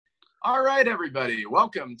All right, everybody.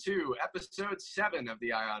 Welcome to episode 7 of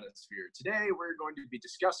the Ionosphere. Today, we're going to be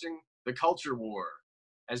discussing the culture war,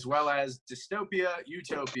 as well as dystopia,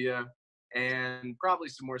 utopia, and probably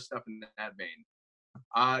some more stuff in that vein.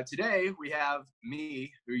 Today, we have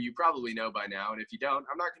me, who you probably know by now, and if you don't,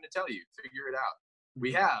 I'm not going to tell you. Figure it out.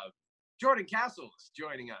 We have Jordan Casstles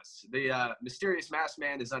joining us. The mysterious masked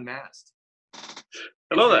man is unmasked.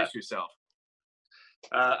 Hello there. Introduce yourself.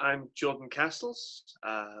 I'm Jordan Casstles.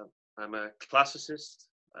 I'm a classicist,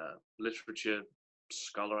 literature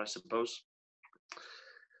scholar, I suppose.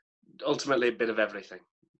 Ultimately, a bit of everything.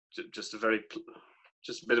 Just a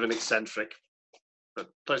bit of an eccentric. But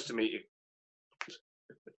pleasure to meet you.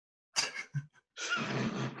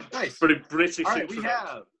 Nice. Pretty British. All right,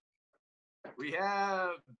 we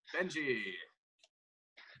have Benji.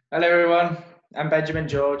 Hello, everyone. I'm Benjamin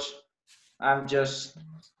George. I'm just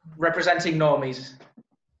representing normies.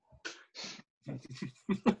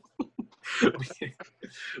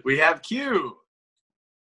 We have Q.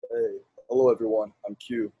 Hey, hello everyone. I'm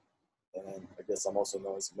Q, and I guess I'm also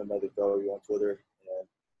known as Mimetic Value on Twitter, and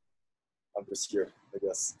I'm just here, I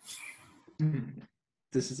guess.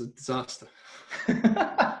 This is a disaster.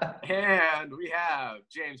 And we have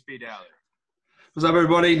James P. Dailey. What's up,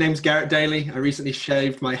 everybody? Name's Garrett Dailey. I recently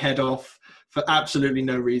shaved my head off for absolutely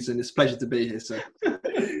no reason. It's a pleasure to be here, sir.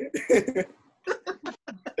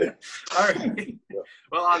 All right.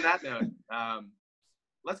 Well, on that note,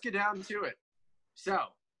 let's get down to it. So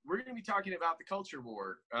we're going to be talking about the culture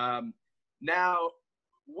war. Now,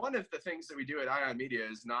 one of the things that we do at Ion Media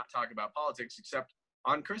is not talk about politics except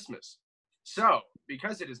on Christmas. So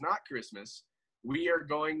because it is not Christmas, we are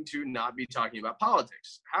going to not be talking about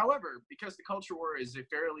politics. However, because the culture war is a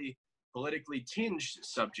fairly politically tinged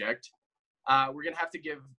subject, we're going to have to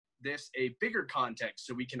give this a bigger context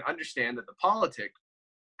so we can understand that the politic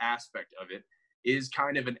aspect of it is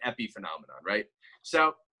kind of an epiphenomenon, right?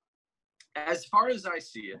 So as far as I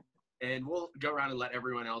see it, and we'll go around and let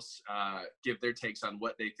everyone else give their takes on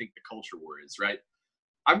what they think the culture war is, right?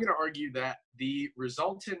 I'm going to argue that the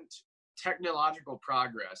resultant technological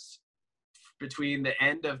progress between the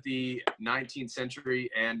end of the 19th century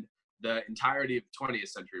and the entirety of the 20th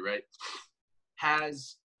century, right,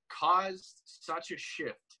 has caused such a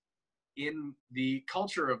shift in the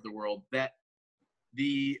culture of the world that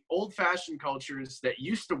the old-fashioned cultures that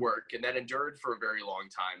used to work and that endured for a very long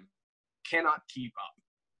time cannot keep up.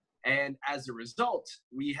 And as a result,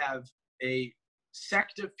 we have a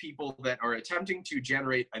sect of people that are attempting to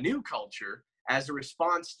generate a new culture as a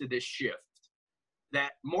response to this shift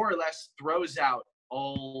that more or less throws out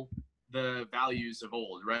all the values of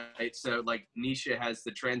old, right? So like Nietzsche has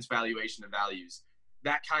the transvaluation of values.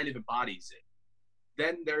 That kind of embodies it.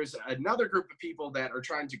 Then there's another group of people that are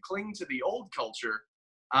trying to cling to the old culture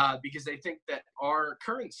because they think that our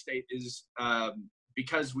current state is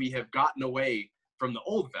because we have gotten away from the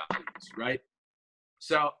old values, right?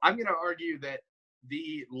 So I'm going to argue that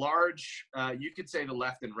the large, you could say the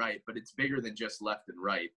left and right, but it's bigger than just left and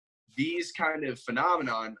right. These kind of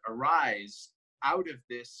phenomenon arise out of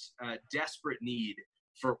this desperate need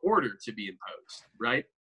for order to be imposed, right?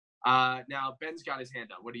 Now, Ben's got his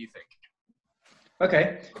hand up. What do you think?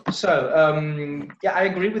 Okay, so yeah, I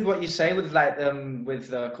agree with what you say with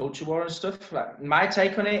culture war and stuff. Like, my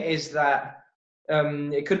take on it is that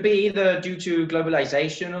it could be either due to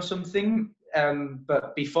globalization or something,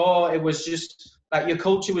 but before it was just like your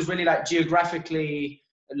culture was really like geographically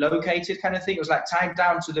located kind of thing. It was like tied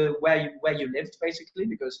down to the where you lived basically,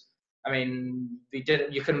 because I mean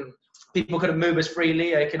people couldn't move as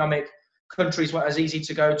freely. Economic countries weren't as easy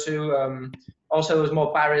to go to. Also, there was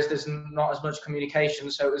more barriers. There's not as much communication,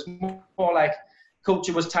 so it was more like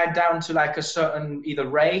culture was tied down to like a certain either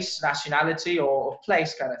race, nationality, or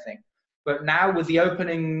place kind of thing. But now with the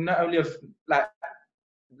opening, not only of like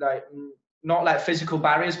not like physical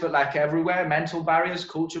barriers, but like everywhere, mental barriers,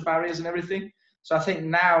 culture barriers, and everything. So I think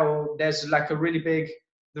now there's like a really big.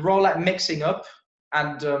 They're all like mixing up.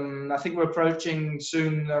 And I think we're approaching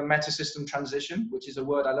soon the meta-system transition, which is a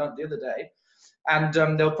word I learned the other day. And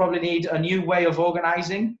they'll probably need a new way of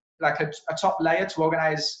organizing, like a top layer to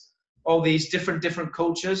organize all these different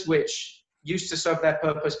cultures, which used to serve their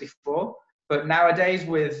purpose before. But nowadays,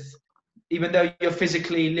 even though you're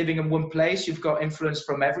physically living in one place, you've got influence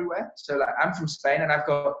from everywhere. So like I'm from Spain, and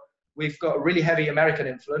we've got really heavy American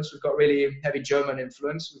influence. We've got really heavy German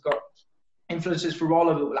influence. We've got influences from all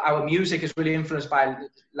of our music is really influenced by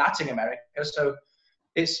Latin America. So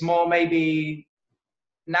it's more maybe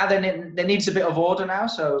now there needs a bit of order now.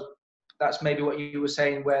 So that's maybe what you were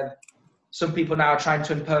saying, where some people now are trying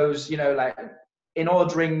to impose, like in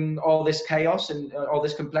ordering all this chaos and all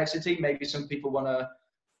this complexity, maybe some people want to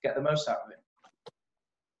get the most out of it.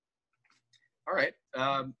 All right.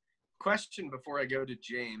 Question before I go to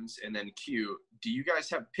James and then Q. Do you guys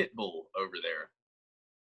have Pitbull over there?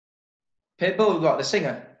 Pitbull, what, the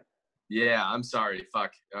singer? Yeah, I'm sorry.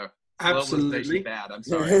 Fuck. Absolutely. Bad. I'm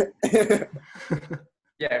sorry.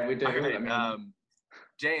 Yeah, we do. Right, I mean,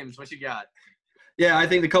 James, what you got? Yeah, I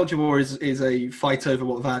think the culture war is a fight over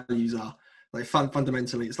what values are. Like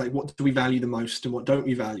fundamentally, it's like, what do we value the most and what don't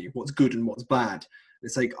we value? What's good and what's bad?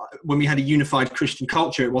 It's like when we had a unified Christian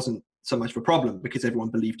culture, it wasn't so much of a problem because everyone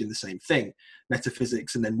believed in the same thing,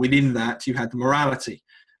 metaphysics. And then within that, you had the morality.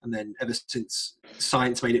 And then ever since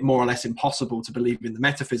science made it more or less impossible to believe in the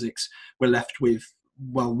metaphysics, we're left with,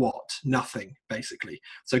 well, what? Nothing, basically.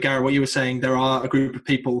 So, Garrett, what you were saying, there are a group of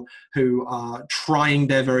people who are trying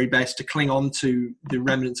their very best to cling on to the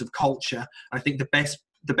remnants of culture. I think the best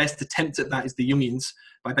attempt at that is the Jungians,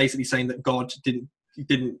 by basically saying that God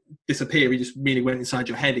didn't disappear. He just merely went inside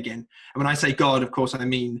your head again. And when I say God, of course, I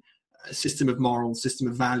mean a system of morals, system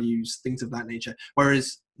of values, things of that nature.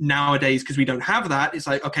 Whereas nowadays, because we don't have that, it's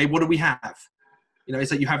like, okay, what do we have? You know, it's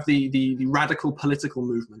like you have the radical political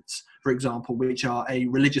movements, for example, which are a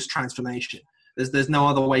religious transformation. There's no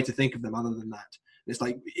other way to think of them other than that. It's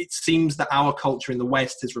like, it seems that our culture in the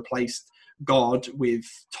West has replaced God with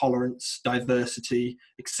tolerance, diversity,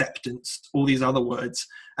 acceptance, all these other words.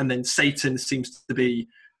 And then Satan seems to be,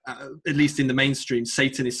 at least in the mainstream,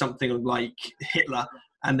 Satan is something like Hitler.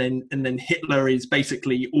 And then Hitler is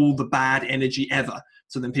basically all the bad energy ever.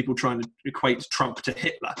 So then people trying to equate Trump to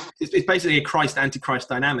Hitler. It's basically a Christ-Antichrist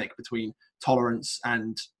dynamic between tolerance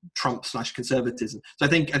and Trump/conservatism. So I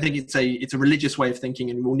think it's a religious way of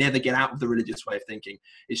thinking, and we'll never get out of the religious way of thinking.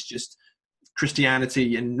 It's just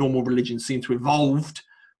Christianity and normal religions seem to have evolved,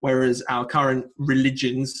 whereas our current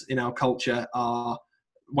religions in our culture are,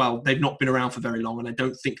 well, they've not been around for very long, and I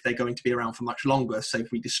don't think they're going to be around for much longer, so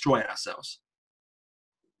if we destroy ourselves.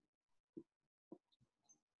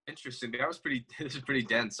 Interesting. This is pretty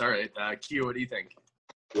dense. All right. Q, what do you think?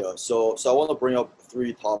 Yeah, so I want to bring up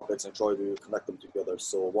 3 topics and try to connect them together.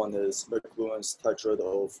 So one is McLuhan's tetrad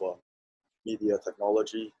of media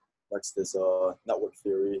technology. Next is network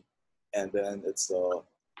theory. And then it's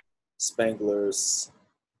Spengler's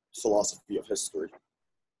philosophy of history.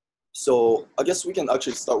 So I guess we can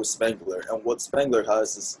actually start with Spengler. And what Spengler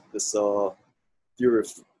has is this theory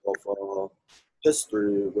of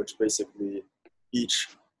history, which basically each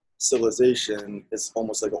civilization is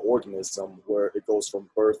almost like an organism where it goes from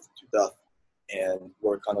birth to death. And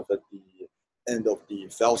we're kind of at the end of the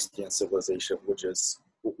Faustian civilization, which is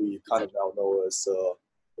what we kind of now know as the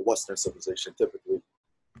Western civilization typically.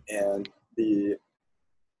 And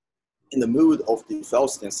in the mood of the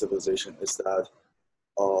Faustian civilization is that,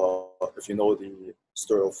 if you know the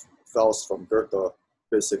story of Faust from Goethe,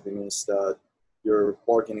 basically means that you're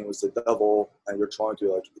bargaining with the devil and you're trying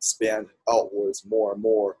to like expand outwards more and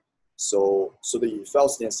more. So the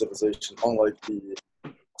Faustian civilization, unlike the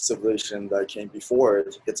civilization that came before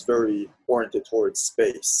it, it's very oriented towards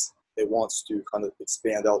space. It wants to kind of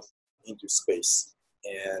expand out into space.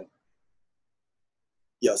 And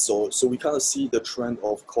yeah, so we kind of see the trend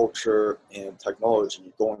of culture and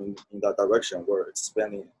technology going in that direction. We're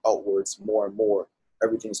expanding outwards more and more.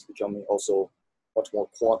 Everything's becoming also much more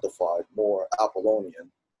quantified, more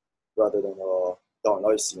Apollonian rather than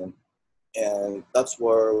Dionysian. And that's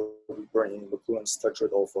where we bring in McLuhan's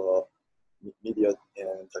tetrad of media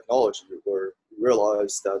and technology, where we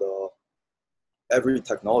realize that every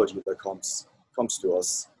technology that comes to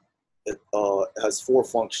us, it has 4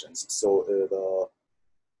 functions. So it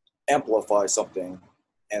amplifies something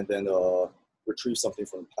and then retrieve something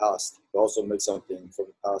from the past. It also makes something from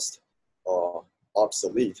the past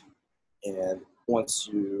obsolete. And once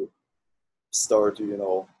you start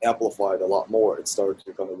to, amplify it a lot more, it starts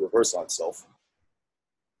to kind of reverse on itself.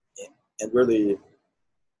 And really,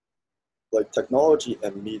 like technology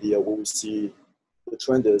and media, what we see the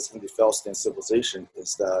trend is in the Faustian civilization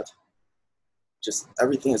is that just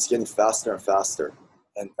everything is getting faster and faster,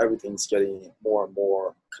 and everything's getting more and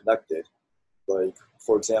more connected. Like,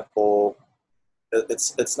 for example,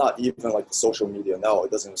 it's not even like the social media now.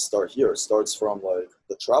 It doesn't start here. It starts from like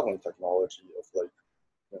the traveling technology of like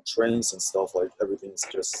trains and stuff. Like everything's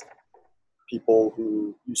just people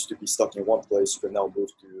who used to be stuck in one place who can now move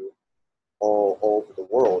to all over the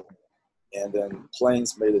world. And then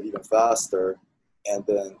planes made it even faster, and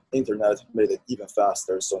then internet made it even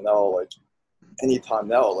faster. So now, like anytime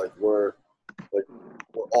now, like we're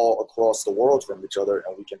all across the world from each other,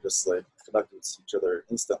 and we can just like connect with each other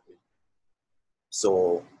instantly.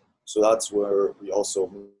 So that's where we also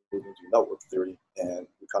move into network theory, and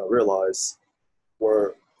we kind of realize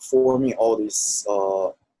we're forming all these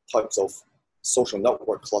types of social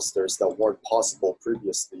network clusters that weren't possible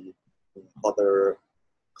previously in other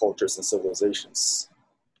cultures and civilizations.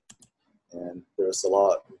 And there's a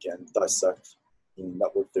lot we can dissect in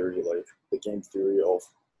network theory, like the game theory of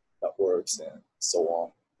networks and so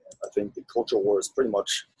on. And I think the culture war is pretty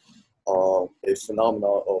much a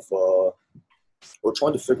phenomenon of we're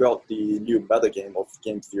trying to figure out the new metagame of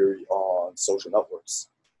game theory on social networks.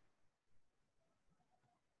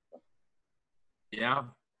 Yeah,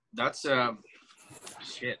 that's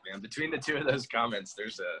shit, man. Between the two of those comments,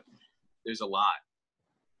 there's a lot.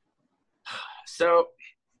 So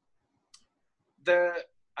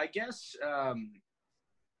I guess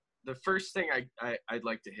the first thing I'd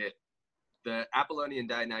like to hit, the Apollonian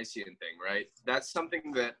Dionysian thing, right? That's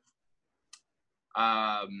something that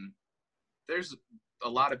there's a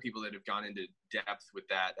lot of people that have gone into depth with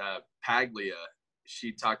that. Paglia,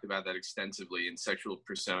 she talked about that extensively in Sexual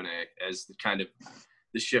Personae as the kind of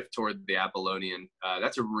the shift toward the Apollonian.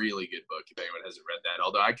 That's a really good book if anyone hasn't read that,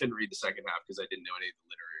 although I couldn't read the second half because I didn't know any of the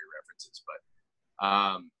literary references. But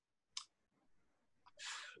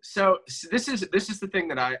so this is the thing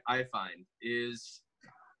that I find is,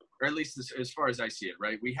 or at least as far as I see it,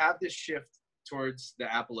 right? We have this shift towards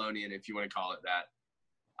the Apollonian, if you want to call it that.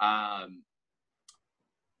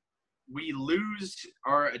 We lose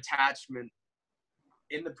our attachment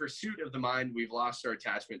in the pursuit of the mind. We've lost our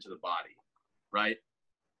attachment to the body, right?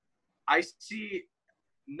 I see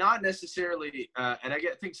not necessarily, and I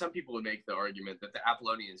think some people would make the argument that the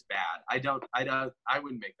Apollonian is bad. I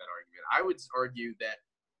wouldn't make that argument. I would argue that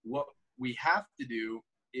what we have to do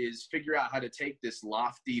is figure out how to take this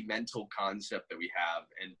lofty mental concept that we have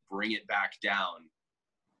and bring it back down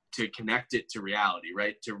to connect it to reality,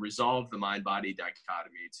 right? To resolve the mind-body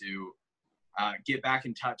dichotomy, to get back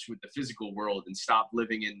in touch with the physical world and stop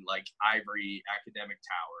living in like ivory academic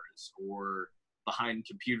towers or behind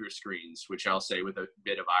computer screens, which I'll say with a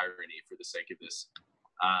bit of irony for the sake of this.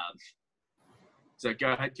 So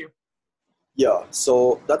go ahead, Q. Yeah,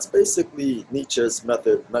 so that's basically Nietzsche's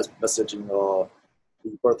messaging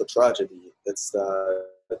the birth of tragedy. It's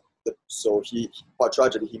so by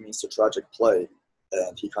tragedy he means the tragic play,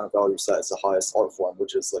 and he kind of values that as the highest art form,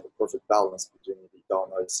 which is like a perfect balance between the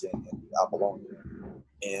Dionysian and the Apollonian.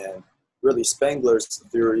 And really Spengler's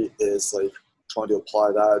theory is like trying to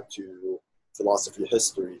apply that to philosophy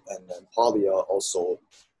history, and then Paglia also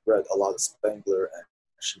read a lot of Spengler, and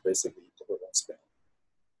she basically put her own spin.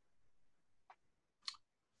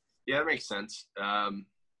 Yeah, that makes sense.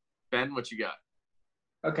 Ben, what you got?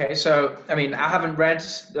 Okay, so I mean, I haven't read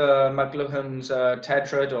McLuhan's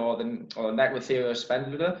Tetrad or Network Theory of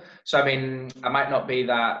Spengler, so I mean, I might not be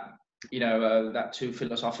that that too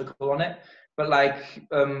philosophical on it. But like,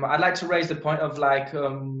 I'd like to raise the point of like,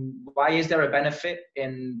 why is there a benefit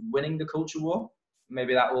in winning the culture war?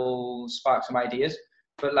 Maybe that will spark some ideas.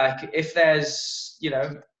 But like, if there's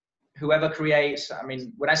whoever creates, I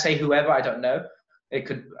mean, when I say whoever, I don't know. It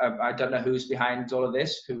could, I don't know who's behind all of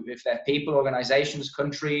this, if they're people, organizations,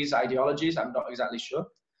 countries, ideologies, I'm not exactly sure.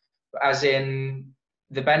 But as in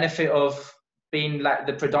the benefit of being like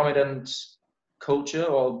the predominant culture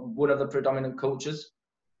or one of the predominant cultures.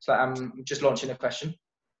 So I'm just launching a question.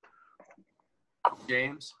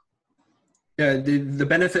 James? Yeah, the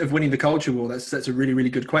benefit of winning the culture war, that's a really, really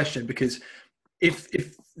good question, because if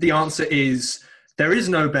the answer is there is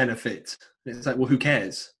no benefit, it's like, well, who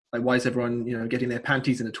cares? Like, why is everyone, getting their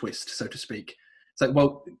panties in a twist, so to speak? It's like,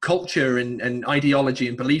 well, culture and ideology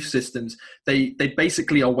and belief systems, they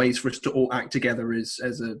basically are ways for us to all act together as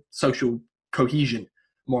a social cohesion,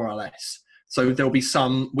 more or less. So there'll be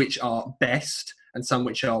some which are best and some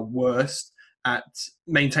which are worst at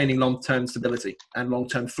maintaining long-term stability and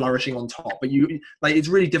long-term flourishing on top. But it's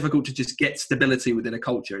really difficult to just get stability within a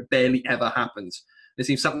culture. It barely ever happens. It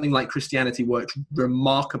seems something like Christianity works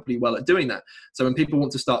remarkably well at doing that. So when people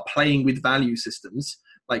want to start playing with value systems,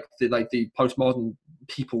 like the postmodern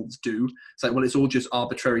peoples do, it's like, well, it's all just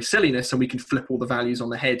arbitrary silliness and we can flip all the values on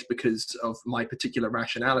the head because of my particular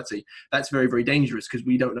rationality. That's very, very dangerous because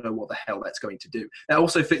we don't know what the hell that's going to do. That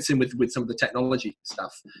also fits in with some of the technology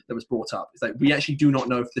stuff that was brought up. It's like, we actually do not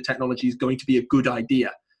know if the technology is going to be a good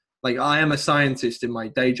idea. Like, I am a scientist in my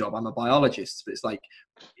day job. I'm a biologist, but it's like,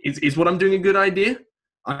 is what I'm doing a good idea?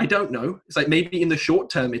 I don't know. It's like, maybe in the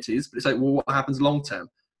short term it is, but it's like, well, what happens long term?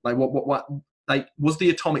 Like, what like, was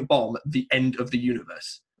the atomic bomb the end of the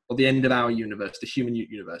universe or the end of our universe, the human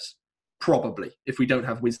universe? Probably, if we don't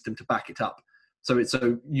have wisdom to back it up.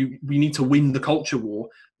 We need to win the culture war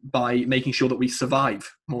by making sure that we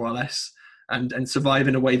survive, more or less, and survive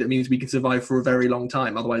in a way that means we can survive for a very long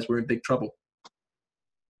time. Otherwise, we're in big trouble.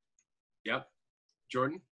 Yep.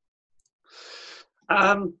 Jordan?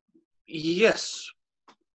 Yes.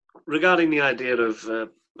 Regarding the idea of,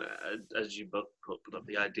 as you both put up,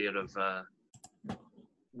 the idea of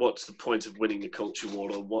what's the point of winning a culture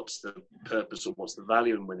war, or what's the purpose, or what's the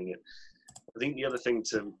value in winning it. I think the other thing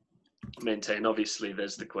to maintain, obviously,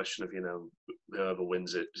 there's the question of, whoever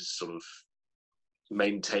wins it is sort of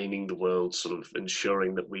maintaining the world, sort of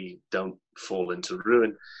ensuring that we don't fall into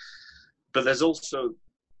ruin. But there's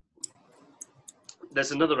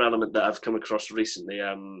another element that I've come across recently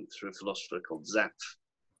through a philosopher called Zapf.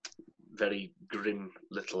 Very grim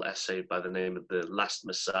little essay by the name of The Last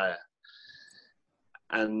Messiah.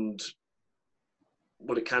 And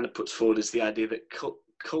what it kind of puts forward is the idea that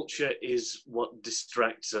culture is what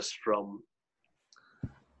distracts us from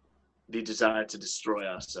the desire to destroy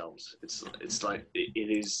ourselves. It's like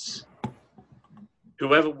it is,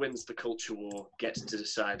 whoever wins the culture war gets to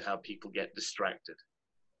decide how people get distracted,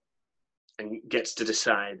 and gets to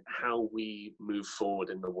decide how we move forward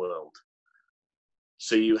in the world.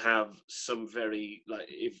 So you have some very, like,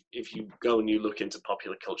 if you go and you look into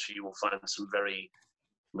popular culture, you will find some very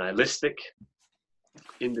nihilistic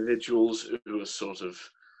individuals who are sort of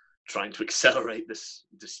trying to accelerate this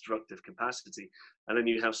destructive capacity. And then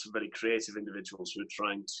you have some very creative individuals who are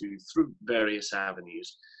trying to, through various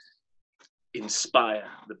avenues, inspire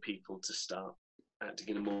the people to start acting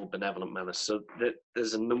in a more benevolent manner. So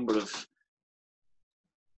there's a number of,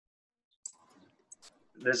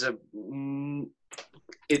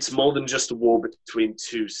 it's more than just a war between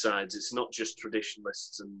two sides. It's not just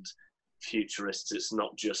traditionalists and futurists. It's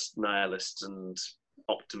not just nihilists and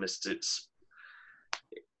optimists. It's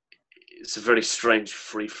a very strange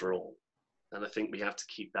free-for-all. And I think we have to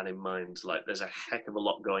keep that in mind. Like, there's a heck of a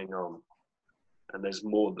lot going on. And there's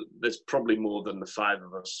probably more than the five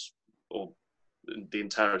of us, or the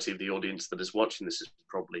entirety of the audience that is watching this is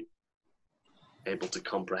probably able to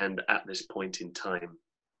comprehend at this point in time.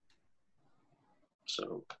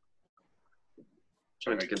 So,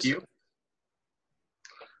 trying to consider.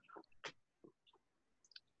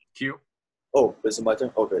 Q? Oh, is it my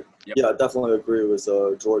turn? Okay. Yep. Yeah, I definitely agree with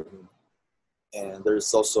Jordan. And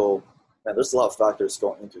there's also, there's a lot of factors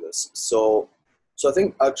going into this. So I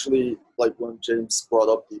think actually, like when James brought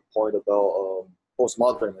up the point about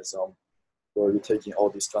postmodernism, where you're taking all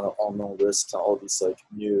these kind of unknown risks and all these like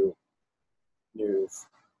new,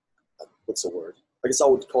 what's the word? I guess I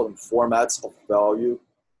would call them formats of value.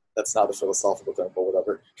 That's not a philosophical term, but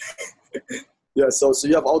whatever. Yeah, so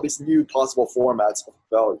you have all these new possible formats of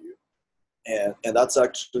value. And that's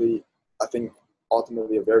actually, I think,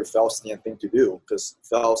 ultimately a very Faustian thing to do, because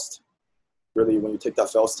Faust, really, when you take that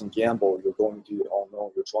Faustian gamble, you're going to the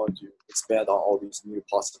unknown, you're trying to expand on all these new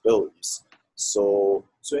possibilities. So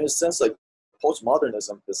in a sense, like,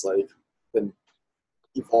 postmodernism is like an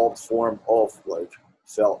evolved form of like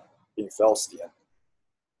being Faustian.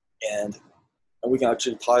 And we can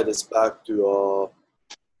actually tie this back to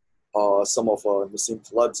some of Nassim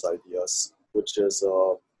Taleb's ideas, which is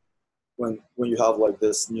when you have like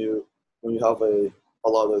when you have a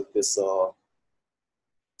lot of this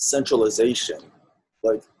centralization,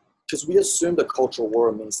 like, because we assume the cultural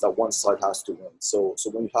war means that one side has to win. So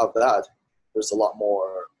when you have that, there's a lot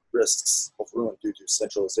more risks of ruin due to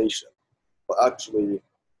centralization. But actually,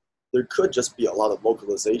 there could just be a lot of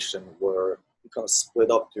localization where you kind of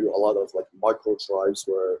split up to a lot of like micro tribes,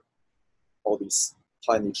 where all these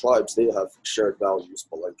tiny tribes, they have shared values,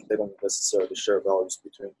 but like they don't necessarily share values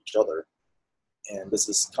between each other. And this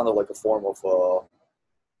is kind of like a form of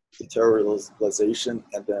deterritorialization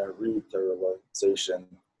and then re-territorialization,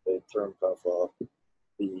 a term kind of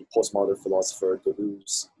the postmodern philosopher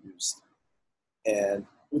Deleuze used. And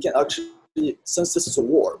we can actually, since this is a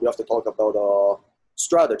war, we have to talk about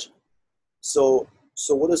strategy. So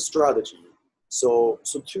what is strategy? So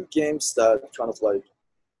two games that kind of like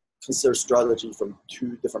consider strategy from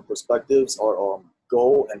two different perspectives are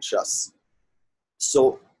Go and chess.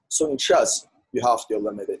 So in chess, you have to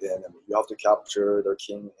eliminate the enemy. You have to capture their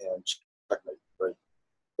king and checkmate, right?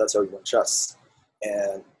 That's how you win chess.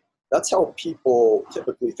 And that's how people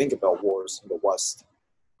typically think about wars in the West.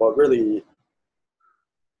 But really,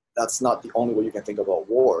 that's not the only way you can think about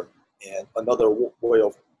war. And another way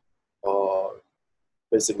of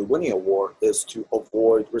basically winning a war is to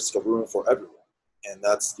avoid risk of ruin for everyone. And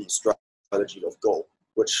that's the strategy of Go,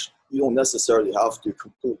 which you don't necessarily have to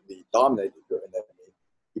completely dominate your enemy.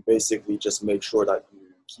 You basically just make sure that you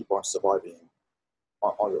keep on surviving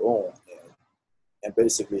on your own. And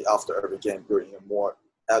basically, after every game, you're in a more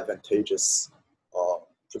advantageous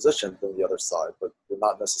position than the other side, but you're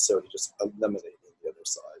not necessarily just eliminating the other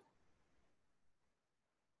side.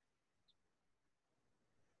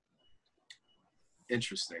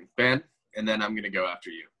 Interesting. Ben? and then I'm going to go after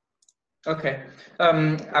you. Okay.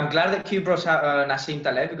 I'm glad that Q brought out Nassim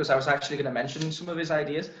Taleb, because I was actually going to mention some of his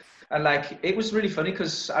ideas. And like, it was really funny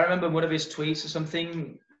because I remember one of his tweets or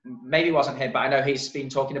something, maybe it wasn't him, but I know he's been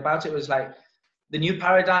talking about it. It was like, the new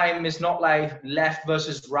paradigm is not like left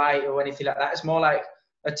versus right or anything like that. It's more like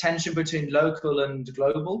a tension between local and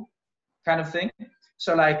global kind of thing.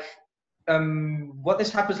 So like, what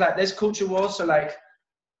this happens, like there's culture wars. So like,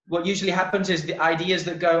 what usually happens is the ideas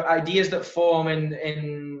that form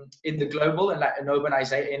in the global and like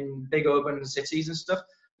in big urban cities and stuff,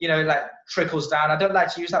 you know, like trickles down. I don't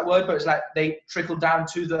like to use that word, but it's like they trickle down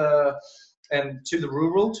to the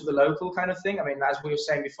rural, to the local kind of thing. I mean, as we were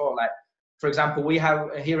saying before, like, for example, we have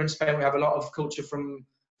here in Spain, we have a lot of culture from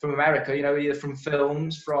America, you know, either from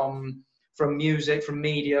films, from music, from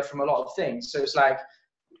media, from a lot of things. So it's like,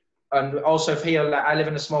 and also here, like, I live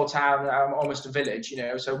in a small town, I'm almost a village, you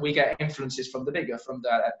know, so we get influences from the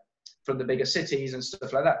bigger cities and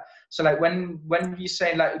stuff like that. So like when you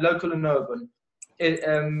say like local and urban,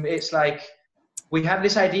 it's like we have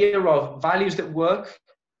this idea of values that work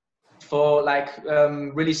for like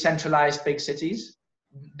really centralized big cities.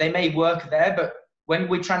 They may work there, but when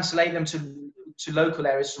we translate them to local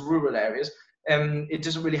areas, to rural areas, it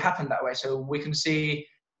doesn't really happen that way. So we can see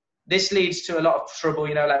this leads to a lot of trouble,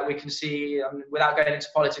 you know, like we can see, without going into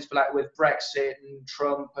politics, but like with Brexit and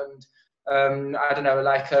Trump and I don't know,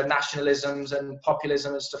 like nationalisms and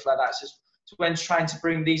populism and stuff like that. So when trying to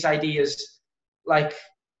bring these ideas, like,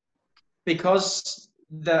 because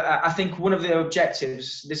I think one of the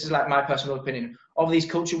objectives, this is like my personal opinion, of these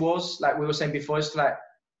culture wars, like we were saying before, is to like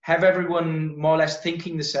have everyone more or less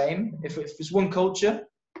thinking the same. If it's one culture,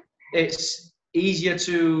 it's easier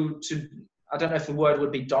to I don't know if the word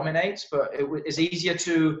would be dominate, but it's easier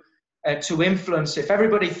to influence. If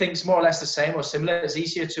everybody thinks more or less the same or similar, it's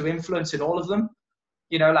easier to influence in all of them.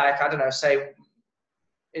 You know, like, I don't know, say,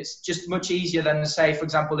 it's just much easier than, say, for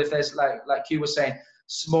example, if there's like you were saying,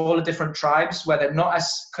 smaller different tribes where they're not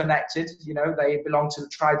as connected, you know, they belong to the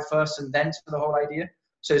tribe first and then to the whole idea.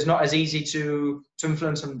 So it's not as easy to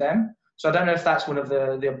influence on them. So I don't know if that's one of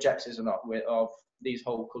the objectives or not of these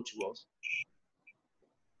whole culture wars.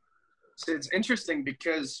 So it's interesting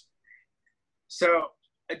because, so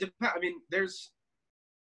it depends. I mean,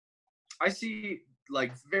 I see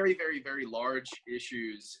like very, very, very large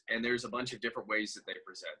issues, and there's a bunch of different ways that they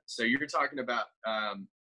present. So you're talking about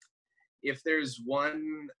if there's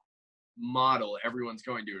one model, everyone's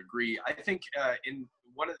going to agree. I think in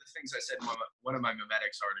one of the things I said in one of my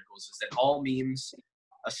Memetics articles is that all memes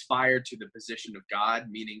aspire to the position of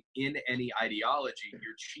God, meaning in any ideology,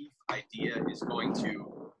 your chief idea is going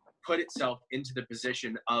to put itself into the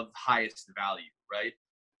position of highest value, right?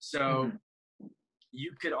 So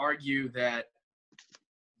you could argue that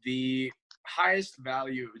the highest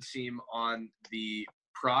value, it would seem, on the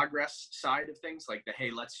progress side of things, like the,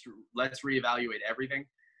 hey, let's reevaluate everything.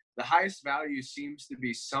 The highest value seems to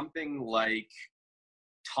be something like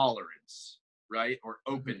tolerance, right? Or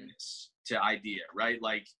openness to idea, right?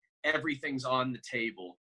 Like everything's on the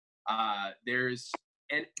table.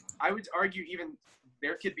 And I would argue even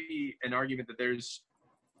there could be an argument that there's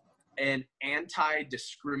an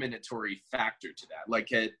anti-discriminatory factor to that,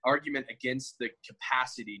 like an argument against the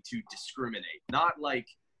capacity to discriminate, not like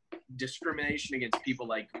discrimination against people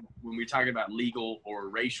like when we're talking about legal or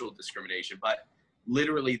racial discrimination, but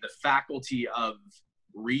literally the faculty of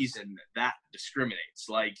reason that discriminates.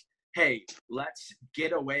 Like, hey, let's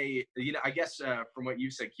get away, you know, I guess from what you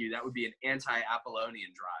said, Q, that would be an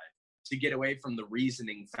anti-Apollonian drive, to get away from the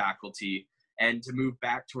reasoning faculty and to move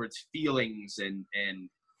back towards feelings and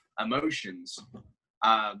emotions.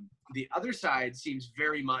 The other side seems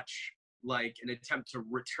very much like an attempt to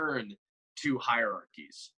return to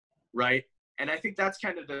hierarchies, right? And I think that's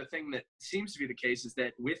kind of the thing that seems to be the case, is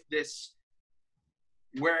that with this,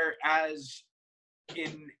 whereas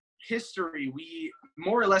in history, we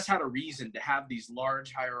more or less had a reason to have these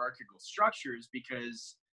large hierarchical structures,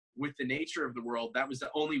 because with the nature of the world, that was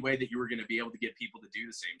the only way that you were going to be able to get people to do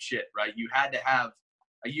the same shit, right? You had to have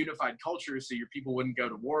a unified culture so your people wouldn't go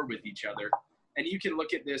to war with each other. And you can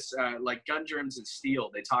look at this, like Gun Germs and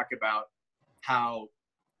Steel, they talk about how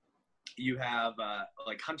you have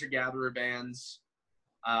like hunter-gatherer bands,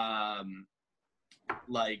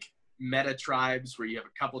 like meta tribes where you have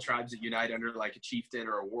a couple tribes that unite under like a chieftain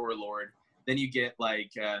or a warlord. Then you get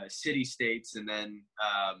like city states, and then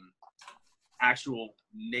actual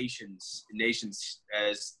nations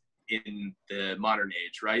as in the modern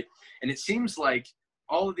age, right? And it seems like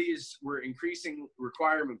all of these were increasing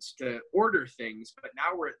requirements to order things, but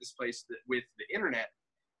now we're at this place that with the internet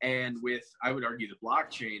and with, I would argue, the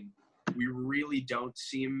blockchain, we really don't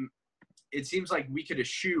seem it seems like we could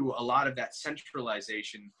eschew a lot of that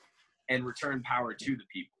centralization and return power to the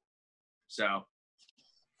people. So,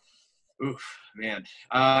 oof, man.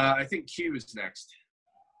 I think Q is next.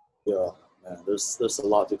 Yeah, man, there's a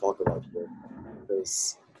lot to talk about here.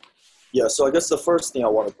 So I guess the first thing I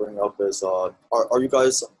want to bring up is, are you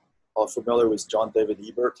guys familiar with John David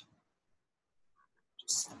Ebert?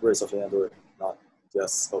 Just raise a hand or not?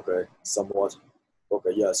 Yes, okay, somewhat.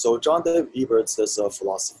 Okay, yeah, so John David Ebert is a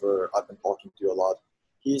philosopher I've been talking to a lot.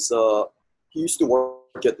 He used to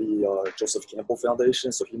work at the Joseph Campbell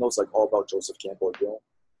Foundation, so he knows like all about Joseph Campbell again.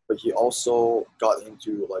 But he also got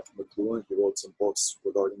into like McLuhan. He wrote some books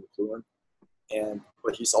regarding McLuhan,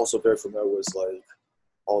 but he's also very familiar with like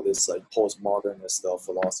all this like postmodernist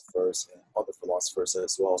philosophers and other philosophers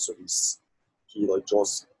as well. So he like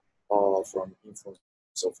draws from influence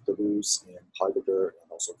of Deleuze and Heidegger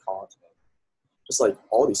and also Kant and just like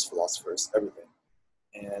all these philosophers, everything.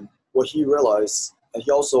 And what he realized, and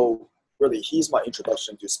he's my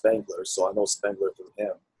introduction to Spengler, so I know Spengler through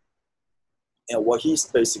him. And what he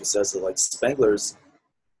basically says is like Spengler's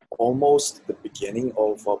almost the beginning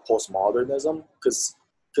of postmodernism, because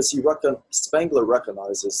Spengler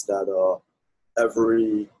recognizes that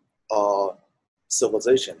every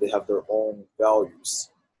civilization, they have their own values,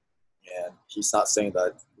 and he's not saying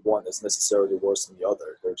that one is necessarily worse than the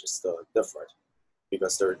other. They're just different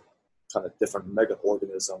because they're kind of different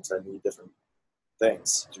megaorganisms that need different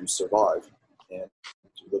things to survive and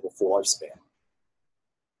to live a full lifespan.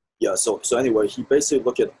 Yeah, so anyway, he basically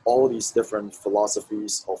looked at all these different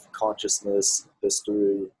philosophies of consciousness,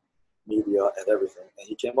 history, media, and everything, and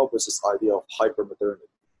he came up with this idea of hypermodernity,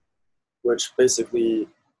 which basically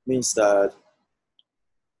means that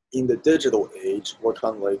in the digital age, we're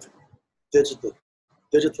kind of like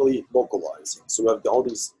digitally localizing. So we have all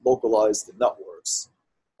these localized networks,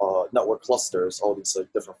 network clusters, all these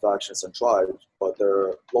like different factions and tribes, but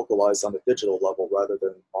they're localized on the digital level rather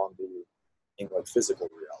than in like physical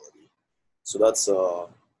reality. So that's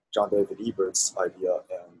John David Ebert's idea,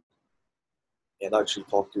 and I actually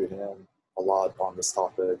talked to him a lot on this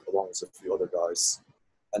topic along with a few other guys.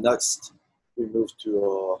 And next, let me move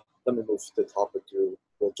the topic to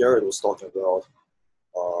what Garrett was talking about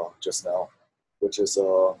just now, which is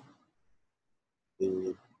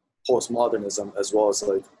the postmodernism as well as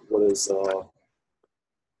like what is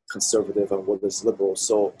conservative and what is liberal.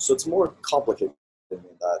 So it's more complicated than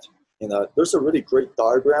that. And there's a really great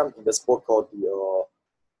diagram in this book called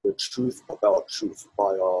The Truth About Truth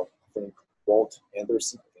by I think Walt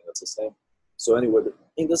Anderson. I think that's his name. So anyway,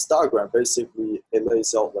 in this diagram, basically it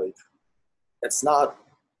lays out like it's not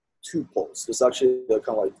two poles. There's actually kind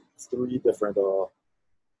of like three different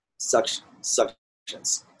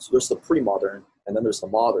sections. So there's the pre-modern, and then there's the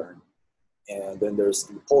modern, and then there's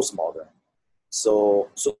the postmodern. So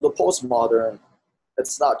the postmodern,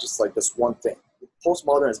 it's not just like this one thing.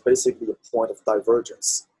 Postmodern is basically a point of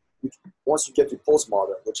divergence. Once you get to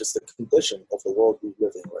postmodern, which is the condition of the world we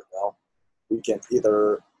live in right now,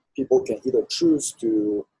 people can either choose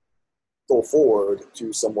to go forward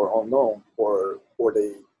to somewhere unknown, or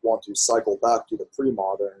they want to cycle back to the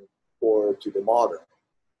pre-modern or to the modern.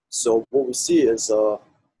 So what we see is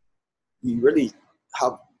we really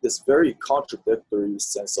have this very contradictory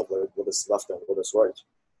sense of like what is left and what is right,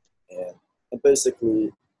 and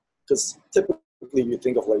basically, because typically you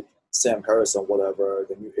think of like Sam Harris and whatever,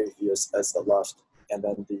 the new atheists as the left, and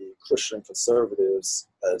then the Christian conservatives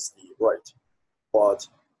as the right. But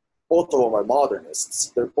both of them are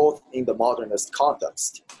modernists. They're both in the modernist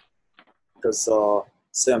context, because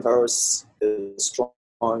Sam Harris is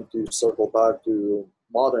trying to circle back to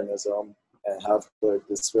modernism and have like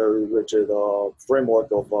this very rigid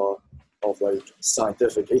framework of like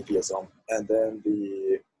scientific atheism, and then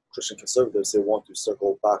the Christian conservatives, they want to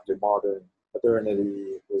circle back to modern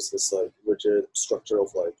modernity with this like rigid structure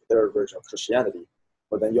of like their version of Christianity.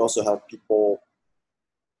 But then you also have people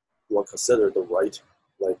who are considered the right,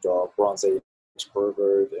 like Bronze Age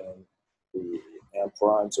pervert and the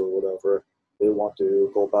Primes or whatever. They want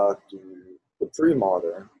to go back to the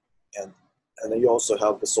pre-modern, and then you also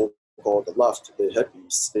have the so-called the left, the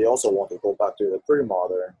hippies. They also want to go back to the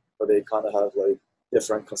pre-modern, but they kind of have like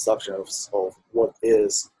different conceptions of what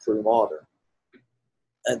is pre-modern.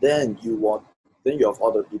 And then you have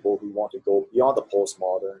other people who want to go beyond the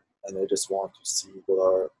postmodern, and they just want to see what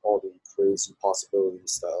are all the crazy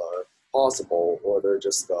possibilities that are possible, or they're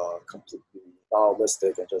just completely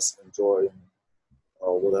nihilistic and just enjoying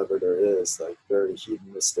whatever there is, like very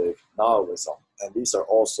hedonistic nihilism. And these are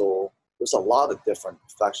also, there's a lot of different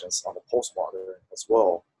factions on the postmodern as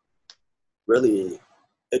well. Really,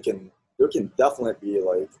 there can definitely be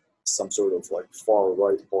like some sort of like far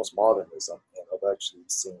right postmodernism, and I've actually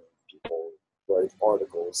seen people write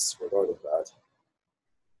articles regarding that.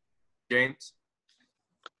 James?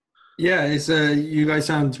 Yeah, it's you guys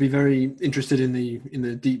sound to be very interested in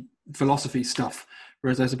the deep philosophy stuff,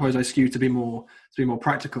 whereas I suppose I skew to be more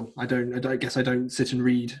practical. I guess I don't sit and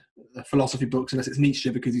read philosophy books unless it's Nietzsche,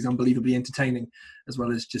 because he's unbelievably entertaining as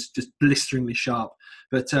well as just blisteringly sharp.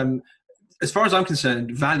 But as far as I'm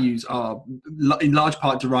concerned, values are in large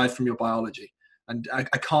part derived from your biology, and I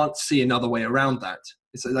can't see another way around that.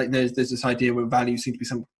 It's like there's this idea where values seem to be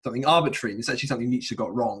something arbitrary. It's actually something Nietzsche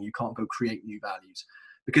got wrong. You can't go create new values,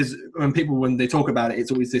 because when they talk about it,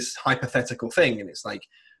 it's always this hypothetical thing, and it's like,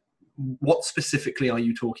 what specifically are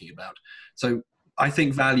you talking about? So I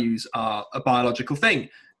think values are a biological thing.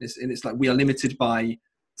 It's like we are limited by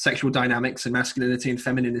sexual dynamics and masculinity and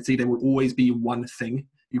femininity. There will always be one thing.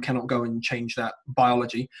 You cannot go and change that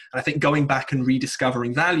biology. And I think going back and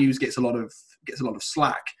rediscovering values gets a lot of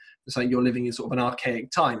slack. It's like you're living in sort of an archaic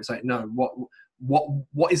time. It's like, no,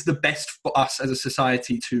 what is the best for us as a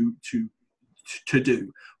society to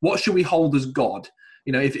do? What should we hold as God?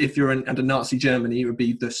 You know, if you're under Nazi Germany, it would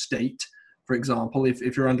be the state, for example.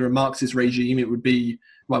 If you're under a Marxist regime, it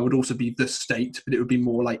would also be the state, but it would be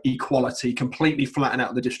more like equality, completely flatten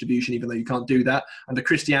out the distribution, even though you can't do that. Under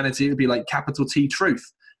Christianity, it would be like capital T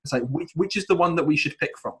truth. It's like, which is the one that we should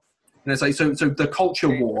pick from? And it's like, so the culture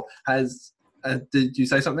war has, did you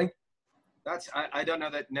say something? I don't know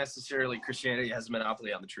that necessarily Christianity has a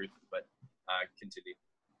monopoly on the truth, but continue.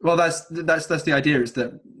 Well, that's the idea, is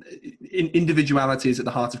that individuality is at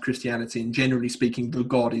the heart of Christianity, and generally speaking, the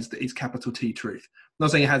God is capital T truth. I'm not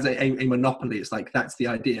saying it has a monopoly. It's like, that's the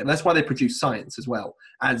idea. And that's why they produce science as well,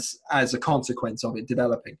 as a consequence of it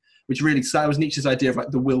developing, which really, that was Nietzsche's idea of like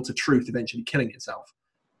the will to truth eventually killing itself,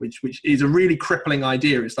 which is a really crippling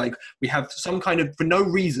idea. It's like we have some kind of, for no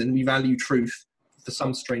reason, we value truth for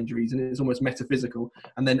some strange reason. It's almost metaphysical.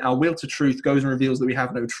 And then our will to truth goes and reveals that we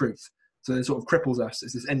have no truth. So it sort of cripples us.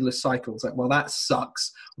 It's this endless cycle. It's like, well, that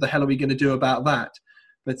sucks. What the hell are we going to do about that?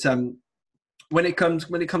 But when it comes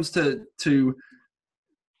to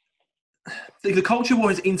the culture war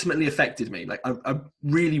has intimately affected me, like a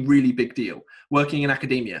really, really big deal. Working in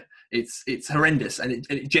academia, it's horrendous, and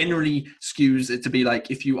it generally skews it to be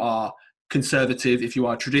like, if you are conservative, if you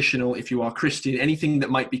are traditional, if you are Christian, anything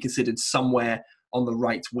that might be considered somewhere on the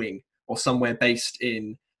right wing or somewhere based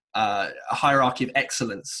in a hierarchy of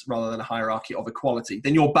excellence rather than a hierarchy of equality,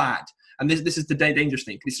 then you're bad. And this is the dangerous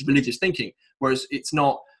thing. This is religious thinking, whereas it's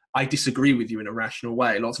not, I disagree with you in a rational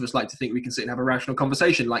way. Lots of us like to think we can sit and have a rational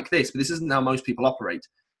conversation like this, but this isn't how most people operate.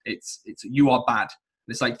 It's you are bad.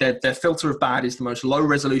 It's like their filter of bad is the most low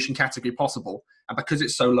resolution category possible, and because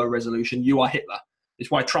it's so low resolution, you are Hitler.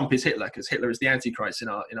 It's why Trump is Hitler, because Hitler is the Antichrist in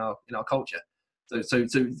our culture. So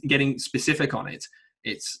getting specific on it,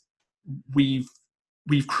 it's we've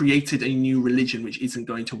created a new religion which isn't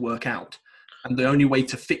going to work out. And the only way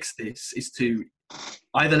to fix this is to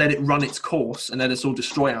either let it run its course and let us all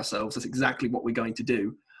destroy ourselves. That's exactly what we're going to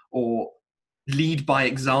do. Or lead by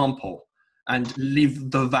example and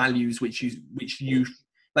live the values which you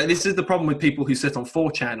like. This is the problem with people who sit on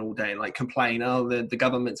 4chan all day and like complain, oh, the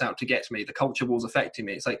government's out to get me, the culture war's affecting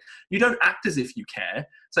me. It's like, you don't act as if you care.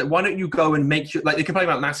 It's like, why don't you go and make like, they complain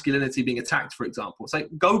about masculinity being attacked, for example. It's like,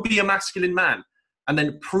 go be a masculine man and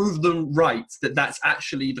then prove them right that that's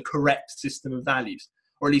actually the correct system of values,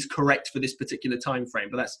 or at least correct for this particular time frame.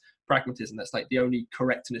 But that's pragmatism. That's like the only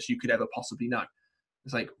correctness you could ever possibly know.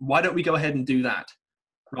 It's like, why don't we go ahead and do that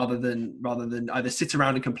rather than either sit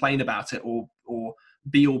around and complain about it or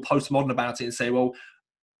be all postmodern about it and say, well,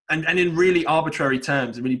 and in really arbitrary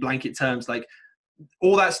terms and really blanket terms, like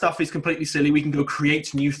all that stuff is completely silly. We can go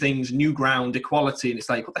create new things, new ground, equality. And it's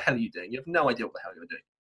like, what the hell are you doing? You have no idea what the hell you're doing.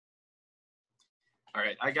 All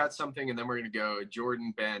right, I got something, and then we're going to go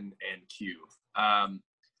Jordan, Ben, and Q.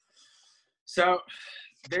 So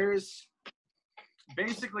there's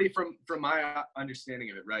basically, from my understanding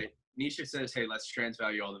of it, right, Nietzsche says, hey, let's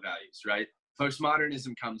transvalue all the values, right?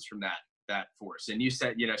 Postmodernism comes from that force. And you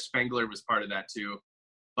said, Spengler was part of that too.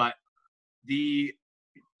 But the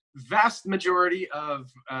vast majority of,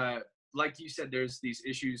 like you said, there's these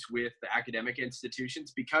issues with the academic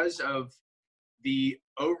institutions because of the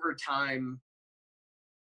overtime,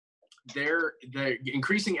 the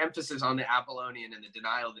increasing emphasis on the Apollonian and the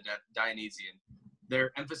denial of the Dionysian,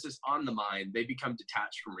 their emphasis on the mind, they become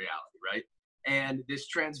detached from reality, right? And this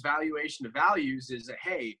transvaluation of values is that,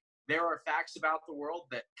 hey, there are facts about the world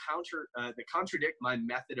that contradict my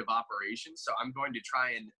method of operation. So I'm going to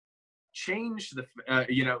try and change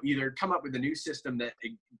either come up with a new system that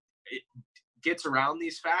it gets around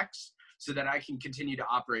these facts. so that I can continue to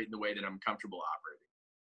operate in the way that I'm comfortable operating,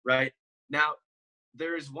 right? Now,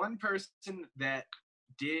 there's one person that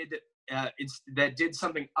did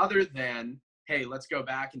something other than, hey, let's go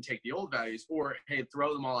back and take the old values, or hey,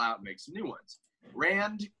 throw them all out and make some new ones.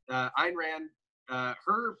 Ayn Rand,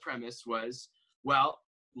 her premise was, well,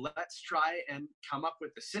 let's try and come up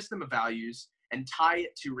with a system of values and tie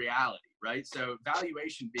it to reality, right? So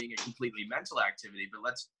valuation being a completely mental activity, but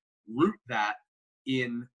let's root that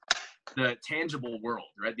in the tangible world,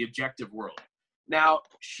 right? The objective world. Now,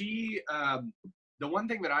 the one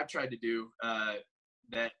thing that I've tried to do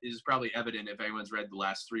that is probably evident if anyone's read the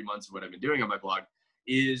last 3 months of what I've been doing on my blog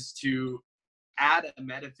is to add a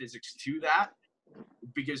metaphysics to that,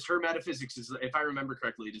 because her metaphysics is, if I remember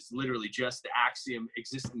correctly, it is literally just the axiom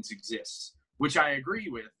existence exists, which I agree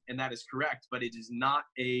with, and that is correct, but it is not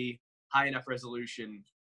a high enough resolution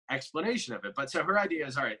explanation of it. But so her idea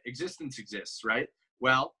is, all right, existence exists, right?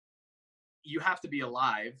 Well, you have to be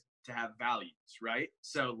alive to have values, right?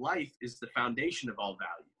 So life is the foundation of all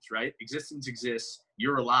values, right? Existence exists,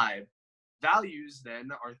 you're alive. Values then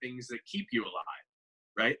are things that keep you alive,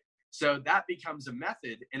 right? So that becomes a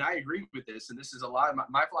method, and I agree with this, and this is a lot of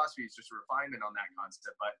my philosophy is just a refinement on that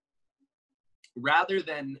concept, but rather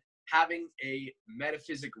than having a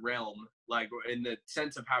metaphysic realm, like in the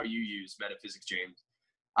sense of how you use metaphysics, James,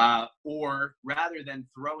 or rather than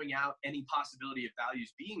throwing out any possibility of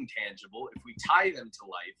values being tangible, if we tie them to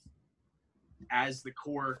life as the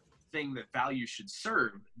core thing that values should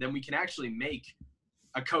serve, then we can actually make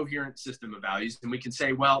a coherent system of values, and we can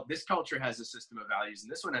say, well, this culture has a system of values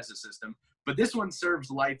and this one has a system, but this one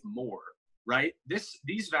serves life more, right?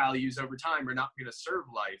 These values over time are not going to serve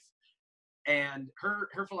life. And her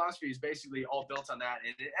philosophy is basically all built on that,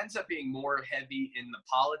 and it ends up being more heavy in the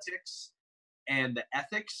politics and the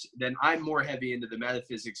ethics than I'm more heavy into the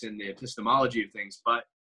metaphysics and the epistemology of things. But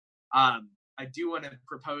I do want to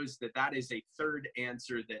propose that is a third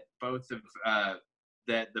answer that both of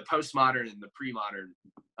that the postmodern and the pre-modern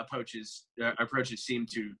approaches seem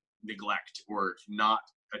to neglect or not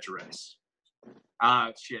address.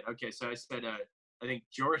 Okay, so I said I think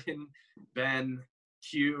Jordan, Ben,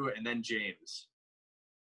 Q, and then James.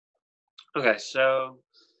 Okay, so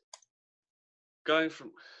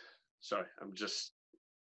I'm just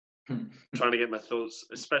trying to get my thoughts,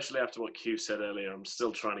 especially after what Q said earlier. I'm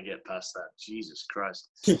still trying to get past that. Jesus Christ.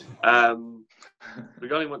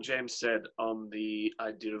 Regarding what James said on the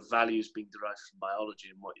idea of values being derived from biology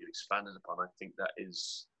and what you expanded upon, I think that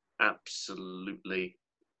is absolutely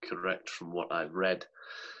correct from what I've read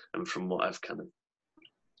and from what I've kind of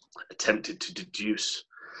attempted to deduce.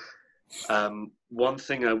 One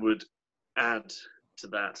thing I would add to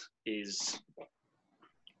that is,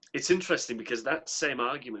 it's interesting because that same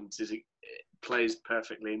argument it plays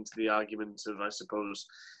perfectly into the argument of, I suppose,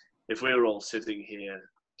 if we're all sitting here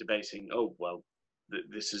debating, oh, well,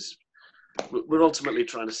 we're ultimately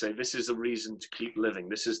trying to say this is the reason to keep living.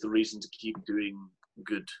 This is the reason to keep doing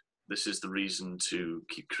good. This is the reason to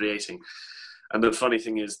keep creating. And the funny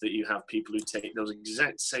thing is that you have people who take those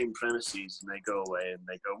exact same premises and they go away and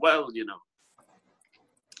they go, well,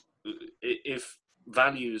 if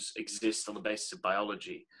values exist on the basis of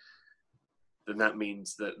biology, then that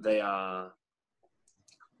means that they are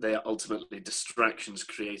ultimately distractions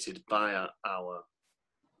created by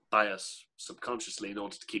us subconsciously in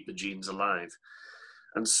order to keep the genes alive.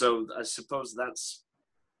 And so I suppose that's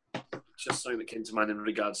just something that came to mind in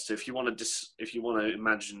regards to if you want to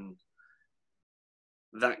imagine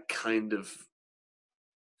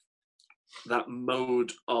that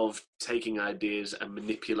mode of taking ideas and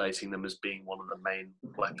manipulating them as being one of the main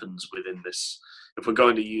weapons within this. If we're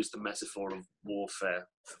going to use the metaphor of warfare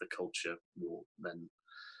for the culture war, then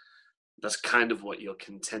that's kind of what you're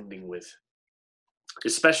contending with.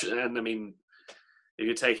 Especially, and I mean, if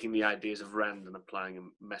you're taking the ideas of Rand and applying a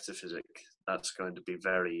metaphysic, that's going to be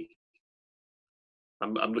very...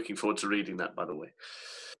 I'm looking forward to reading that, by the way.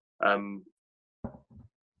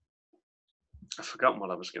 I've forgotten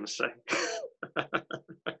what I was going to say.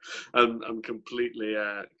 I'm completely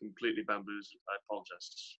bamboozled. I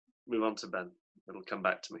apologize. Move on to Ben. It'll come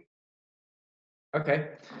back to me. Okay.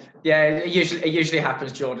 Yeah, it usually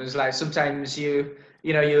happens, Jordan. It's like sometimes you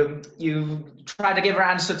try to give an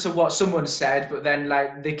answer to what someone said, but then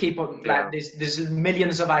like they keep on like there's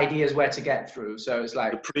millions of ideas where to get through. So it's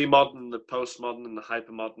like the pre-modern, the postmodern, and the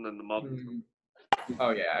hypermodern, and the modern.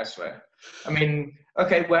 Oh yeah, I swear. I mean,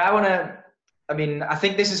 okay. Well, I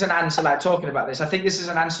think this is an answer, like talking about this, I think this is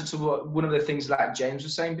an answer to one of the things like James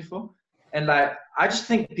was saying before. And like, I just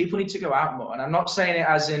think people need to go out more. And I'm not saying it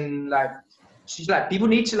as in like, she's like, people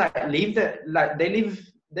need to like leave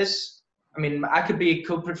there's I mean, I could be a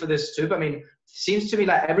culprit for this too, but I mean, it seems to me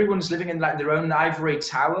like everyone's living in like their own ivory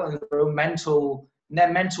tower and their own mental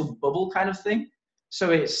bubble kind of thing.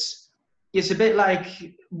 So it's a bit like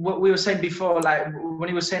what we were saying before, like when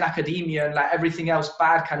he was saying academia and like everything else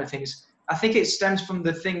bad kind of things. I think it stems from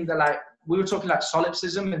the thing that like we were talking like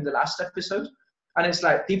solipsism in the last episode, and it's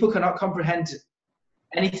like people cannot comprehend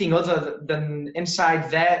anything other than inside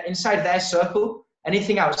their circle.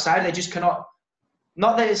 Anything outside, they just cannot.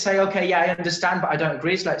 Not that they say, okay, yeah, I understand, but I don't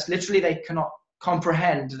agree. It's like it's literally they cannot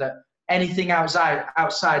comprehend that anything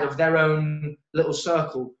outside of their own little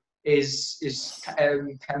circle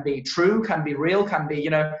can be true, can be real, can be,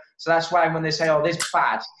 you know. So that's why when they say, oh, this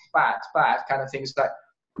bad kind of things, like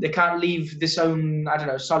they can't leave this own, I don't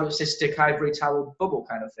know, solipsistic ivory tower bubble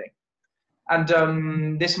kind of thing.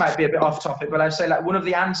 And this might be a bit off topic, but I'd say like one of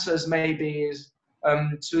the answers maybe is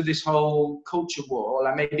to this whole culture war, or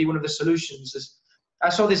like maybe one of the solutions is, I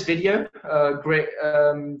saw this video, Garrett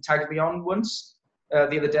tagged me on once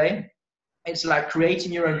the other day. It's like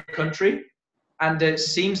creating your own country. And it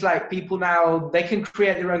seems like people now, they can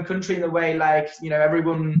create their own country in a way like, you know,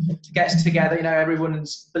 everyone gets together, you know,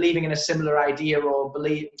 everyone's believing in a similar idea or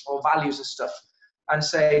belief or values and stuff. And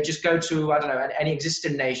say, just go to, I don't know, any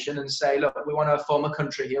existing nation and say, look, we want to form a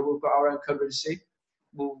country here. We've got our own currency.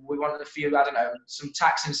 We want a few, I don't know, some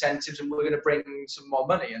tax incentives, and we're going to bring some more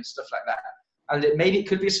money and stuff like that. And maybe it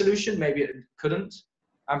could be a solution, maybe it couldn't.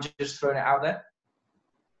 I'm just throwing it out there.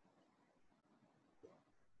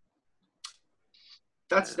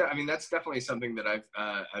 That's definitely something that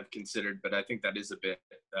I've considered, but I think that is a bit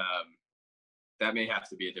that may have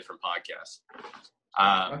to be a different podcast.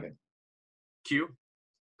 Okay. Q?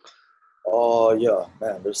 Yeah,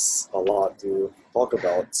 man, there's a lot to talk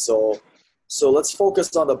about. So let's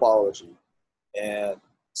focus on the biology. And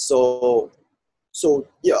so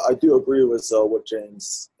yeah, I do agree with what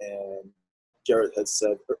James and Garrett had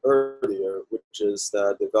said earlier, which is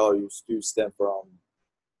that the values do stem from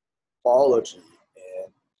biology.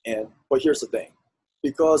 But here's the thing,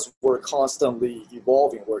 because we're constantly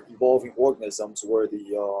evolving, we're evolving organisms where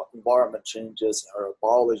the environment changes, our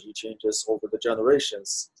biology changes over the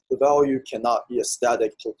generations. The value cannot be a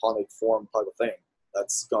static platonic form type of thing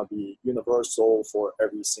that's going to be universal for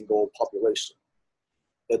every single population.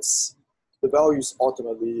 The values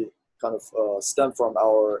ultimately kind of stem from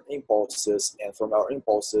our impulses, and from our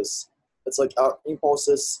impulses, it's like our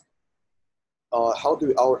impulses, how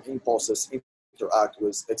do our impulses interact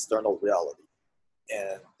with external reality?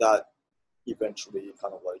 And that eventually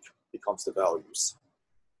kind of like becomes the values.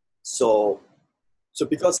 So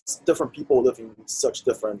because different people live in such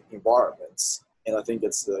different environments, and I think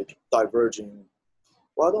it's like diverging.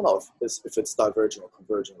 Well, I don't know if it's diverging or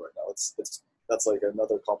converging right now. That's like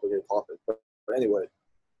another complicated topic. But anyway,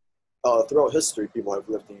 throughout history, people have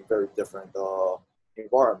lived in very different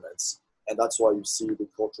environments, and that's why you see the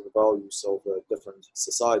cultural values of different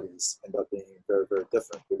societies end up being very, very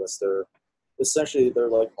different, because they're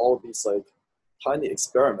like all of these like tiny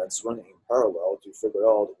experiments running in parallel to figure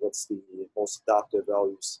out what's the most adaptive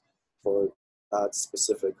values for that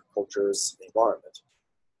specific culture's environment.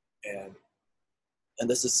 And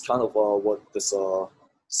this is kind of what this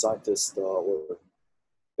scientist, or I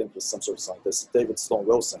think he's some sort of scientist, David Sloan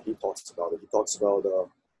Wilson, he talks about it. He talks about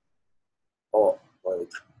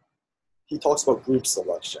he talks about group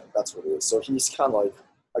selection. That's what it is. So he's kind of like,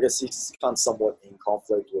 I guess he's kind of somewhat in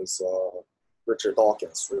conflict with Richard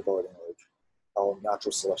Dawkins regarding like how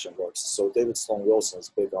natural selection works. So David Sloan Wilson is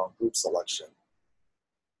big on group selection,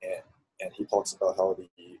 and he talks about how the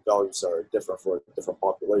values are different for different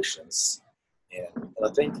populations. And I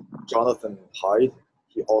think Jonathan Haidt,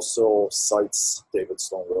 he also cites David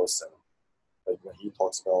Sloan Wilson, like when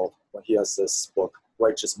he has this book,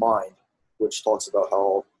 Righteous Mind, which talks about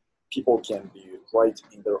how people can be right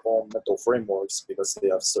in their own mental frameworks because they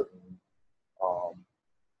have certain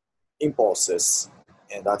impulses,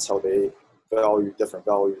 and that's how they value different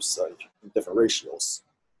values, like in different ratios.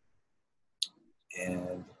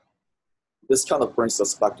 And this kind of brings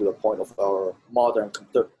us back to the point of our modern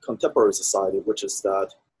contemporary society, which is that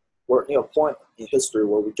we're in a point in history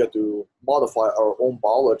where we get to modify our own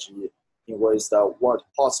biology in ways that weren't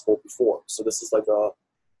possible before. So this is like a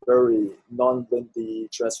very non-linear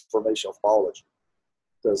transformation of biology,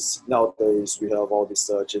 because nowadays we have all these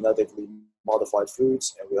genetically modified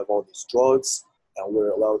foods, and we have all these drugs, and we're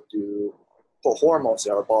allowed to put hormones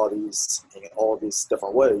in our bodies in all these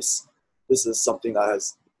different ways. This is something that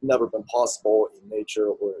has never been possible in nature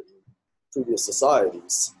or in previous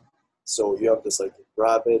societies. So you have this like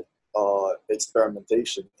rapid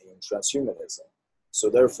experimentation in transhumanism. So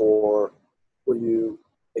therefore, when you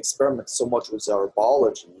experiment so much with our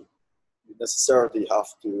biology, necessarily have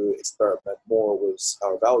to experiment more with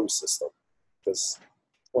our value system, because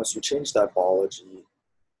once you change that biology,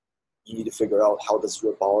 you need to figure out how does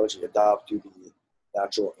your biology adapt to the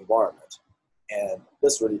natural environment. And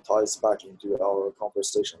this really ties back into our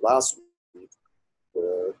conversation last week,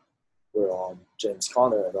 where James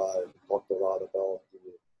Conner and I talked a lot about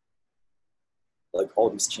all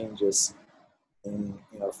these changes in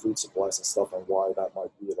our food supplies and stuff, and why that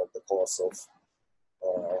might be like the cause of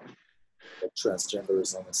like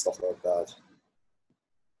transgenderism and stuff like that.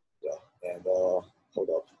 Yeah, and hold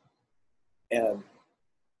up. And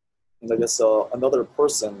I guess another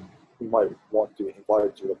person we might want to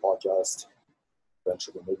invite to the podcast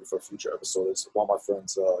eventually, maybe for a future episode, is one of my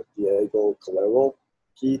friends, Diego Calero.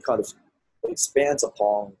 He kind of expands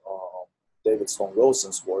upon David Stone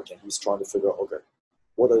Wilson's work, and he's trying to figure out, okay,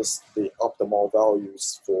 what is the optimal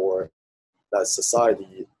values for that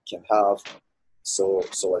society can have? So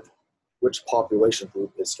like, which population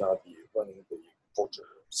group is going to be running the culture,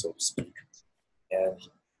 so to speak? And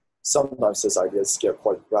sometimes his ideas get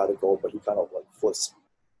quite radical, but he kind of like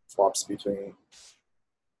flops between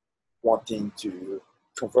wanting to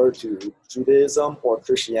convert to Judaism or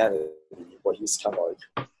Christianity, but he's kind of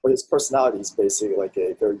like, but his personality is basically like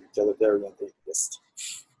a very utilitarian atheist.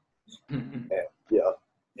 And, yeah,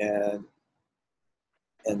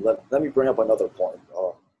 and let me bring up another point,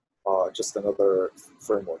 just another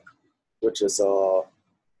framework, which is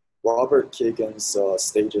Robert Kagan's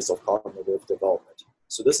stages of cognitive development.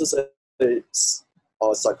 So this is a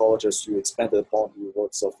psychologist who expanded upon the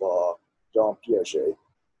works of Jean Piaget,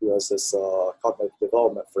 who has this cognitive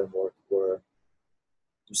development framework where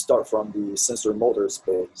you start from the sensory motor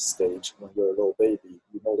stage when you're a little baby.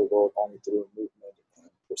 You know the world only through movement and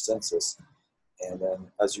your senses. And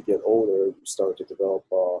then as you get older, you start to develop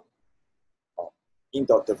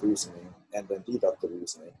inductive reasoning and then deductive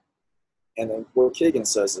reasoning. And then what Kagan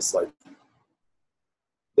says is like,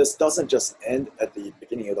 this doesn't just end at the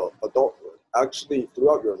beginning of adulthood. Actually,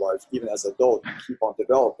 throughout your life, even as an adult, you keep on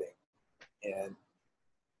developing. And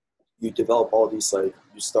you develop all these, like,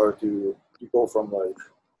 you go from like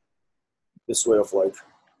this way of like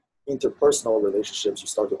interpersonal relationships, you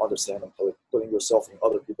start to understand and putting yourself in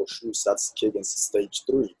other people's shoes. That's Kagan's stage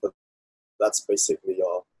 3, but that's basically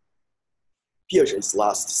Piaget's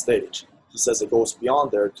last stage. He says it goes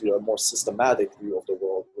beyond there to a more systematic view of the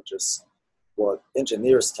world, which is what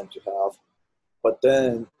engineers tend to have. But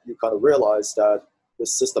then you kind of realize that the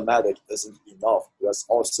systematic isn't enough, because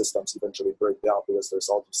all systems eventually break down because there's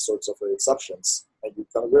all these sorts of exceptions. And you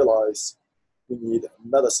kind of realize we need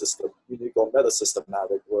metasystem. We need to go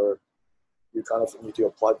metasystematic, where you kind of need to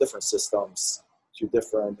apply different systems to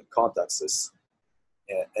different contexts.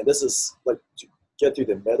 And this is like, to get to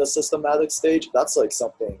the metasystematic stage, that's like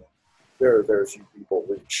something very, very few people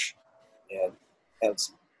reach. And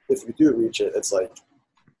if you do reach it, it's like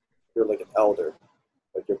you're like an elder.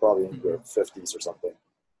 Like you're probably in your 50s or something,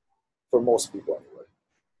 for most people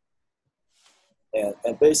anyway.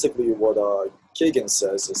 And basically what Kagan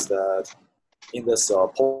says is that in this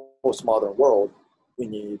postmodern world, we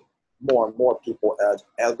need more and more people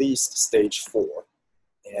at least stage 4.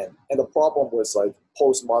 And the problem with like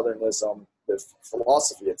postmodernism, the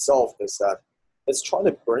philosophy itself, is that it's trying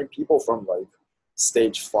to bring people from like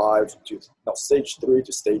stage 3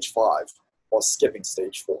 to stage 5 while skipping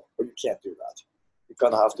stage 4. But you can't do that. You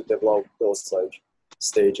kind of have to develop those like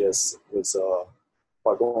stages with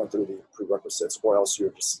by going through the prerequisites, or else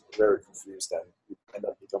you're just very confused and you end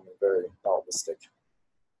up becoming very nihilistic.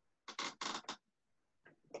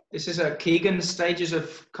 This is a Keegan stages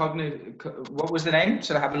of cognitive. What was the name?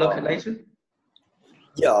 Should I have a look at later?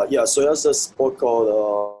 Yeah. So there's this book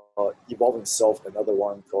called Evolving Self, another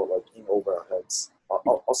one called like In Over Our Heads.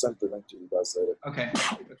 I'll send the link to you guys later. Okay,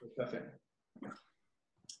 perfect.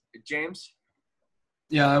 James?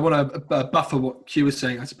 Yeah, I want to buffer what Q was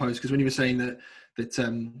saying, I suppose, because when you were saying that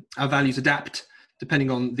our values adapt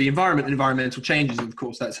depending on the environment and environmental changes, of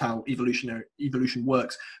course, that's how evolution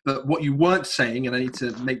works. But what you weren't saying, and I need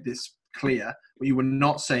to make this clear, what you were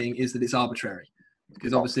not saying is that it's arbitrary.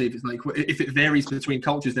 Because obviously, if it varies between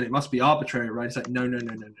cultures, then it must be arbitrary, right? It's like, no.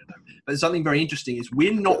 But something very interesting is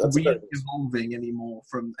we're not really evolving anymore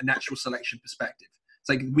from a natural selection perspective. It's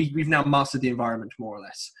like we've now mastered the environment more or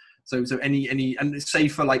less. So any and say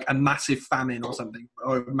for like a massive famine or something,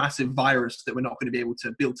 or a massive virus that we're not going to be able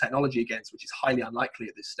to build technology against, which is highly unlikely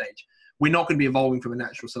at this stage, we're not going to be evolving from a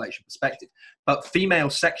natural selection perspective. But female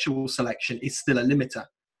sexual selection is still a limiter,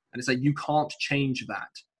 and it's like you can't change that.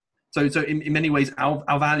 So in many ways,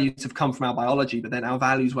 our values have come from our biology, but then our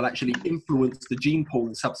values will actually influence the gene pool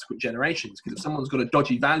in subsequent generations. Because if someone's got a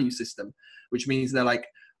dodgy value system, which means they're like,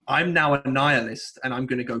 I'm now a nihilist and I'm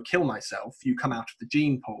going to go kill myself, you come out of the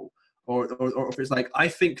gene pool. Or if it's like, I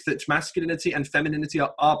think that masculinity and femininity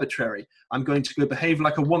are arbitrary, I'm going to go behave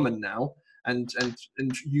like a woman now, and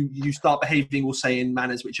you start behaving, we'll say, in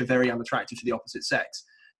manners which are very unattractive to the opposite sex,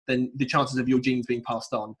 then the chances of your genes being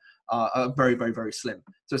passed on are very, very, very slim.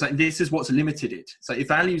 So it's like, this is what's limited it. So if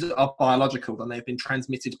values are biological, then they've been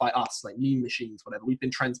transmitted by us, like new machines, whatever. We've been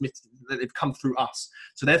transmitted, they've come through us.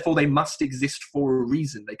 So therefore they must exist for a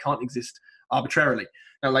reason. They can't exist arbitrarily.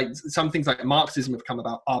 Now, like some things like Marxism have come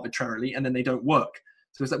about arbitrarily and then they don't work.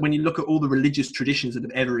 So it's like when you look at all the religious traditions that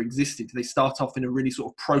have ever existed, they start off in a really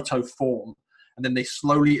sort of proto form, and then they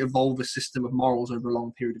slowly evolve a system of morals over a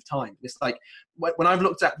long period of time. It's like when I've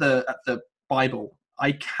looked at the Bible,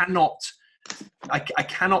 I cannot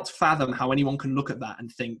fathom how anyone can look at that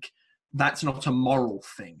and think that's not a moral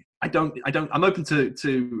thing. I'm open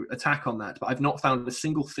to attack on that, but I've not found a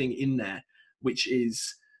single thing in there which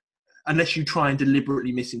is, unless you try and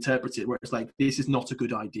deliberately misinterpret it, where it's like, this is not a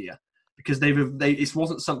good idea. Because it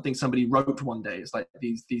wasn't something somebody wrote one day. It's like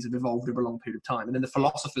these have evolved over a long period of time. And then the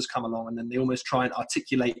philosophers come along and then they almost try and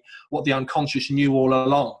articulate what the unconscious knew all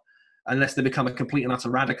along, unless they become a complete and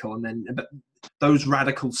utter radical. And then but those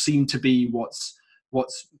radicals seem to be what's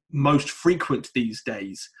most frequent these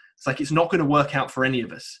days. It's like, it's not going to work out for any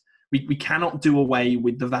of us. We cannot do away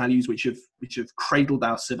with the values which have cradled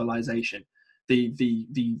our civilization.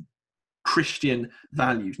 The Christian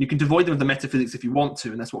values. You can devoid them of the metaphysics if you want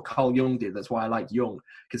to, and that's what Carl Jung did. That's why I like Jung,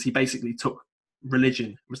 because he basically took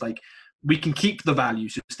religion. It was like, we can keep the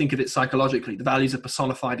values, just think of it psychologically. The values are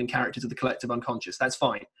personified in characters of the collective unconscious. That's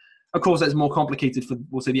fine. Of course, that's more complicated for,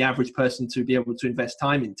 we'll say, the average person to be able to invest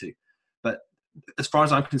time into. But as far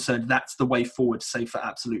as I'm concerned, that's the way forward, save for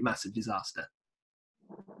absolute massive disaster.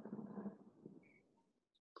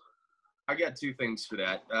 I got two things for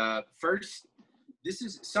that. First, this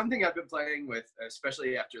is something I've been playing with,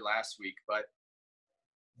 especially after last week, but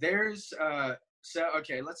there's,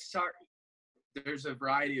 okay, let's talk, there's a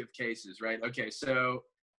variety of cases, right? Okay, so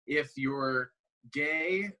if you're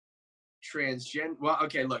gay, transgender, well,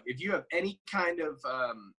 okay, look, if you have any kind of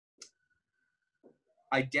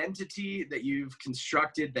identity that you've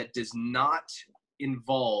constructed that does not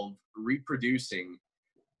involve reproducing,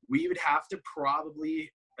 we would have to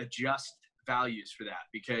probably adjust values for that,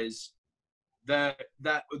 because the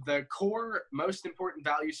core most important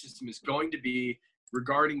value system is going to be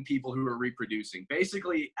regarding people who are reproducing.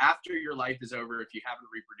 Basically, after your life is over, if you haven't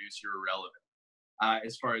reproduced, you're irrelevant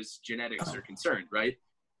as far as genetics are concerned, right?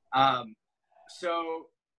 So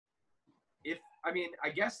I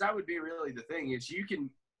guess that would be really the thing, is you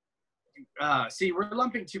can see, we're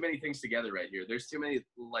lumping too many things together right here. There's too many,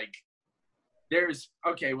 like, there's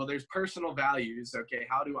personal values. Okay,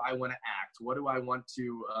 how do I want to act? What do I want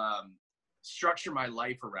to structure my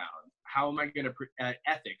life around? How am I going to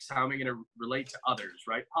ethics? How am I going to relate to others,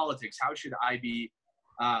 right? Politics, how should I be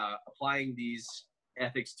applying these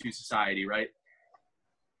ethics to society, right?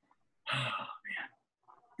 Oh, man.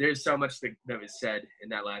 There's so much that was said in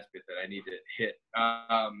that last bit that I need to hit.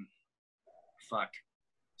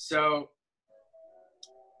 So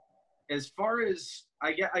as far as,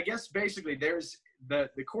 I guess basically there's the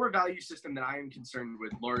core value system that I am concerned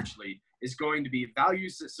with largely is going to be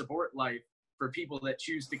values that support life for people that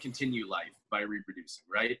choose to continue life by reproducing,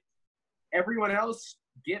 right? Everyone else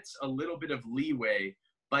gets a little bit of leeway,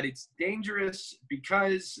 but it's dangerous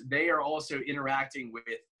because they are also interacting with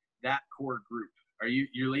that core group.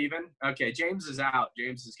 You're leaving? Okay, James is out.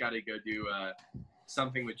 James has got to go do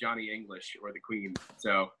something with Johnny English or the Queen.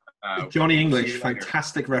 So Johnny English,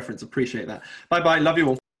 fantastic reference. Appreciate that. Bye-bye. Love you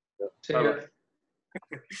all. See you.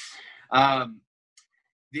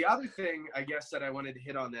 The other thing, I guess, that I wanted to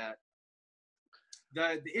hit on that,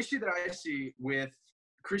 the issue that I see with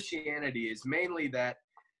Christianity is mainly that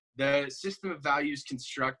the system of values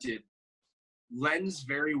constructed lends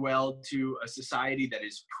very well to a society that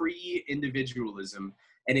is pre-individualism,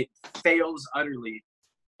 and it fails utterly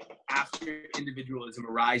after individualism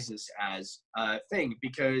arises as a thing,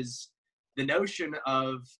 because the notion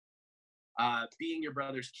of being your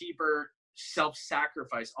brother's keeper,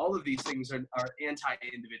 self-sacrifice, all of these things are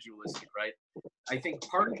anti-individualistic, right? I think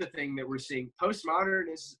part of the thing that we're seeing,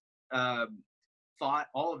 postmodernist thought,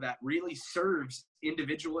 all of that really serves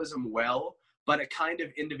individualism well, but a kind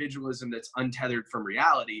of individualism that's untethered from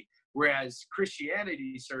reality, whereas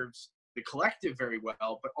Christianity serves the collective very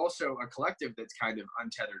well, but also a collective that's kind of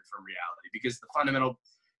untethered from reality, because the fundamental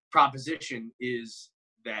proposition is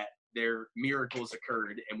that miracles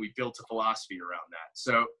occurred and we built a philosophy around that.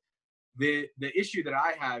 So the issue that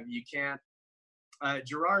I have, you can't,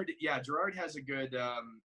 Gerard has a good,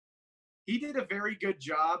 he did a very good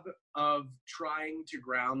job of trying to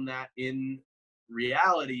ground that in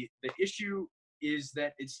reality. The issue is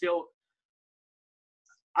that it's still,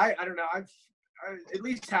 I don't know, I at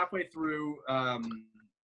least halfway through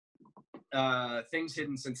Things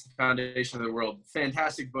Hidden Since the Foundation of the World.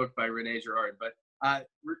 Fantastic book by Rene Girard. But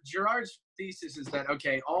Girard's thesis is that,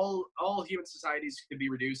 okay, all human societies could be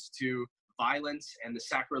reduced to violence and the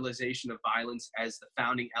sacralization of violence as the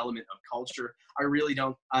founding element of culture. I really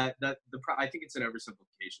don't. I think it's an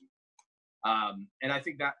oversimplification. And I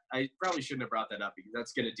think that I probably shouldn't have brought that up because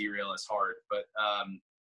that's going to derail us hard. But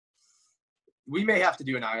we may have to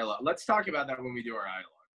do an dialogue. Let's talk about that when we do our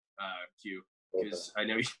dialogue, Q. Because I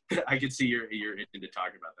know I can see you're into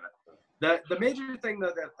talking about that. The major thing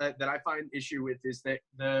though that I find issue with is that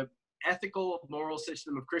the ethical moral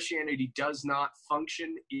system of Christianity does not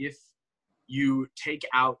function if you take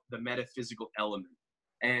out the metaphysical element.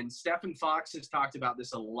 And Stephen Fox has talked about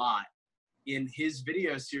this a lot in his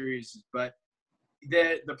video series, but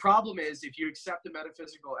the problem is if you accept the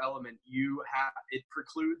metaphysical element, it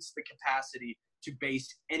precludes the capacity to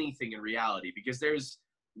base anything in reality, because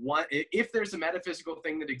if there's a metaphysical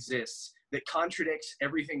thing that exists that contradicts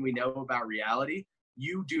everything we know about reality,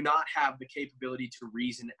 you do not have the capability to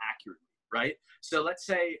reason accurately, right? So let's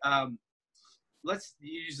say, let's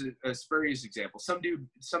use a spurious example. Some dude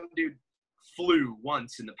flew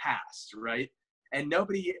once in the past, right? And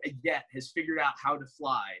nobody yet has figured out how to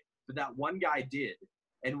fly, but that one guy did.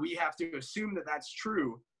 And we have to assume that that's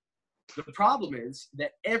true. The problem is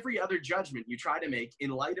that every other judgment you try to make in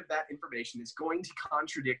light of that information is going to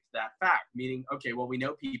contradict that fact, meaning, okay, well, we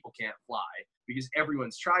know people can't fly because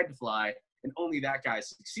everyone's tried to fly and only that guy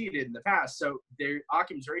succeeded in the past. So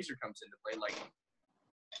Occam's razor comes into play. Like,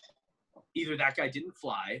 either that guy didn't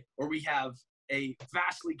fly, or we have a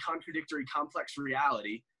vastly contradictory, complex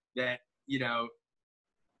reality that,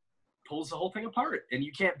 pulls the whole thing apart. And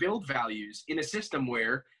you can't build values in a system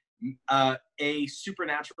where a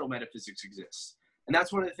supernatural metaphysics exists. And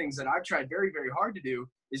that's one of the things that I've tried very, very hard to do,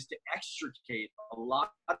 is to extricate a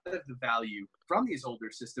lot of the value from these older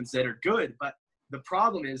systems that are good. But the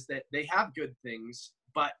problem is that they have good things,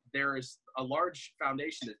 but there is a large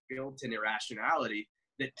foundation that's built in irrationality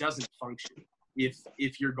that doesn't function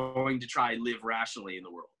if you're going to try and live rationally in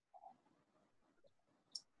the world.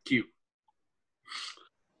 Q.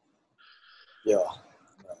 Yeah,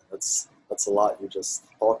 that's a lot you just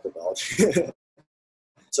talked about.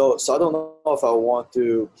 So I don't know if I want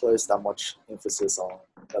to place that much emphasis on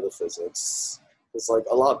metaphysics. It's like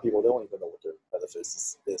a lot of people, they don't even know what their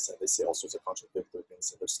metaphysics is, and they say all sorts of contradictory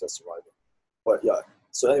things, and they're still surviving. But yeah,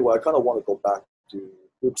 so anyway, I kind of want to go back to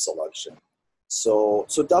group selection. So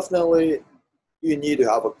definitely you need to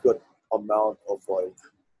have a good amount of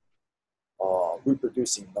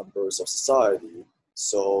reproducing members of society.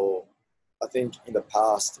 So I think in the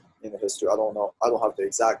past, in the history, I don't have the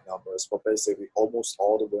exact numbers, but basically almost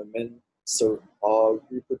all the women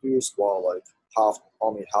reproduced, while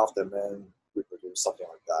only half the men reproduce, something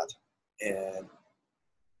like that. And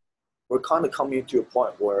we're kind of coming to a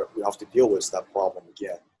point where we have to deal with that problem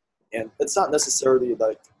again. And it's not necessarily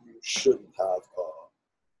like you shouldn't have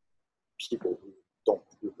people who don't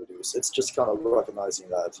reproduce. It's just kind of recognizing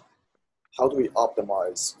that how do we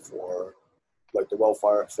optimize for the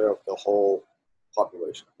welfare of the whole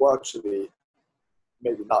population? Well, actually,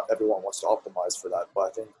 maybe not everyone wants to optimize for that, but I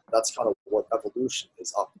think that's kind of what evolution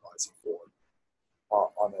is optimizing for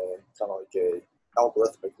on a kind of like a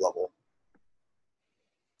algorithmic level.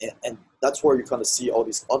 And that's where you kind of see all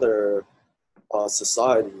these other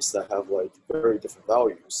societies that have very different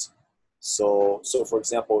values. So for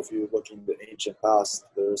example, if you look in the ancient past,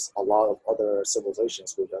 there's a lot of other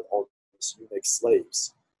civilizations who had all these unique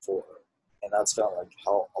slaves and that's kind of like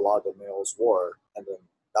how a lot of the males were. And then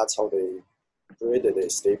that's how they created a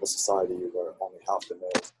stable society where only half the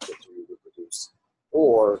males get to reproduce.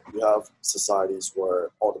 Or you have societies where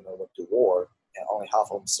all the men went to war and only half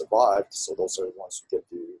of them survived, so those are the ones who get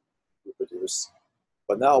to reproduce.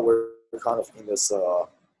 But now we're kind of in this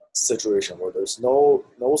situation where there's no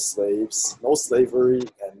slaves, no slavery,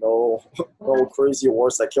 and no crazy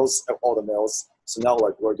wars that kills all the males. So now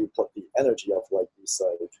where do you put the energy of these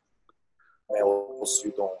males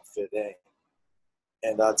who don't fit in?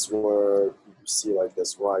 And that's where you see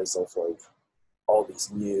this rise of all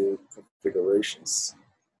these new configurations.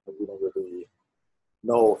 And we don't really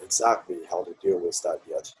know exactly how to deal with that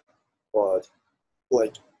yet. But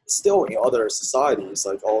still in other societies,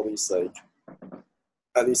 all these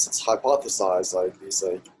at least it's hypothesized, these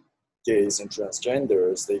gays and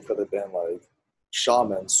transgenders, they could have been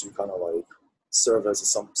shamans who kind of serve as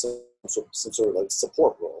some sort of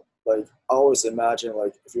support role. I always imagine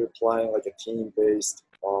like if you're playing like a team-based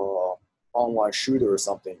online shooter or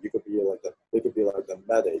something, they could be like the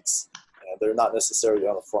medics, and they're not necessarily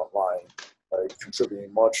on the front line, like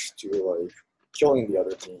contributing much to like killing the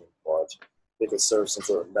other team, but they could serve some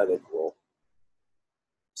sort of medic role.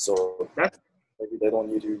 So maybe they don't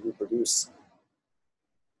need to reproduce.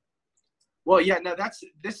 Well, yeah, no,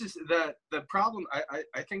 this is the problem.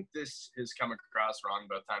 I think this has come across wrong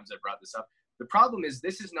both times I brought this up. The problem is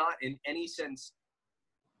this is not in any sense.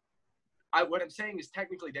 What I'm saying is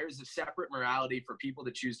technically there is a separate morality for people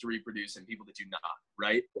that choose to reproduce and people that do not,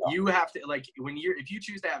 right? Yeah. You have to, like, if you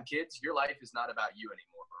choose to have kids, your life is not about you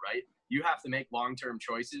anymore, right? You have to make long-term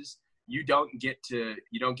choices. You don't get to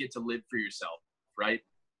live for yourself, right?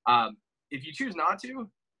 If you choose not to,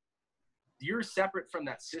 you're separate from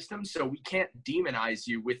that system, so we can't demonize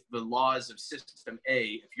you with the laws of system A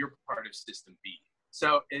if you're part of system B.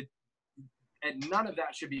 So and none of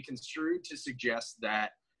that should be construed to suggest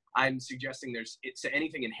that I'm suggesting it's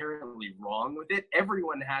anything inherently wrong with it.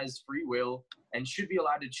 Everyone has free will and should be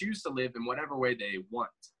allowed to choose to live in whatever way they want.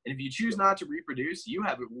 And if you choose not to reproduce, you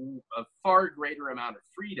have a far greater amount of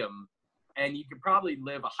freedom, and you can probably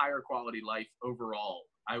live a higher quality life overall,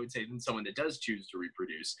 I would say, than someone that does choose to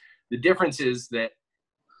reproduce. The difference is that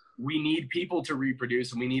we need people to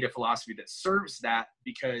reproduce, and we need a philosophy that serves that,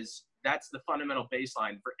 because that's the fundamental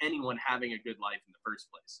baseline for anyone having a good life in the first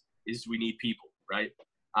place, is we need people, right?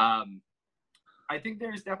 I think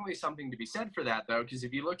there's definitely something to be said for that, though, because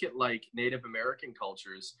if you look at like Native American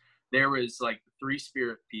cultures, there was like the three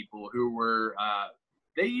spirit people who were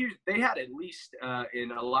they had at least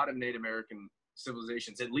in a lot of Native American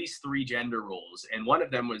civilizations at least 3 gender roles, and one of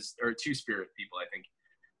them was, or 2 spirit people, I think,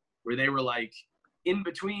 where they were like in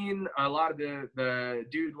between. A lot of the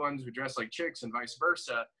dude ones would dress like chicks and vice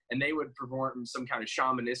versa, and they would perform some kind of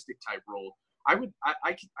shamanistic type role. I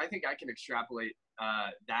think I can extrapolate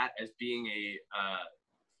that as being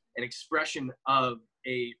an expression of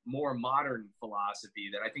a more modern philosophy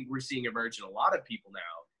that I think we're seeing emerge in a lot of people now.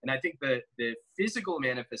 And I think the physical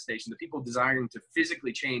manifestation, the people desiring to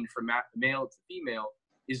physically change from male to female,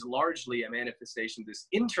 is largely a manifestation of this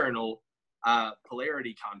internal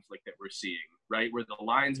polarity conflict that we're seeing, right? Where the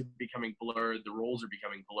lines are becoming blurred, the roles are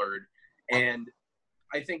becoming blurred. And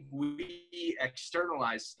I think we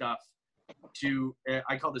externalize stuff to,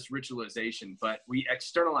 I call this ritualization, but we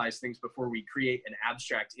externalize things before we create an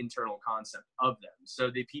abstract internal concept of them. So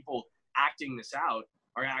the people acting this out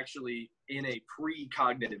are actually in a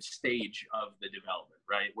pre-cognitive stage of the development,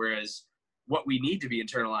 right? Whereas what we need to be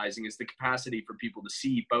internalizing is the capacity for people to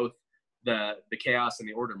see both the chaos and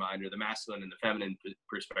the order mind, or the masculine and the feminine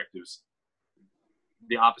perspectives,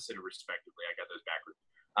 the opposite of respectively. I got those backwards.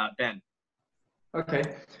 Ben. Okay,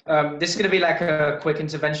 this is going to be like a quick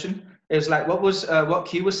intervention. It was like what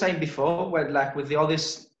Q was saying before, where like with all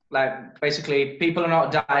this, like basically people are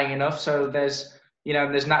not dying enough, so there's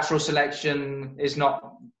natural selection is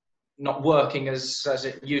not working as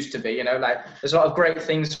it used to be. Like there's a lot of great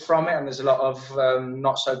things from it, and there's a lot of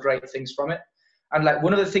not so great things from it. And like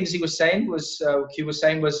one of the things he was saying was Q was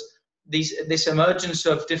saying was this emergence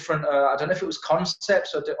of different. I don't know if it was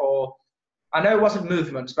concepts or I know it wasn't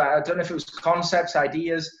movements, but I don't know if it was concepts,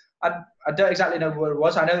 ideas. I don't exactly know what it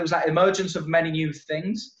was. I know it was like emergence of many new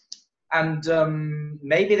things. And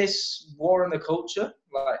maybe this war in the culture,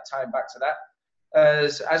 like tying back to that,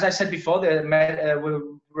 as I said before,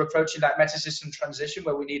 we're approaching that meta-system transition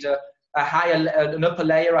where we need an upper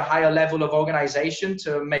layer, a higher level of organization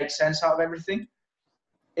to make sense out of everything.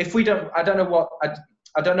 If we don't, I don't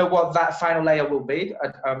know what that final layer will be.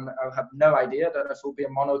 I have no idea. I don't know if it will be a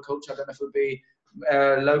monoculture. I don't know if it will be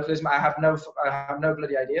localism. I have no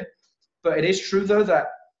bloody idea. But it is true though that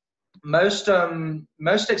most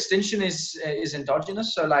extinction is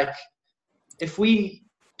endogenous. So like, if we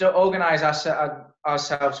don't organize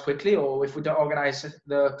ourselves quickly, or if we don't organize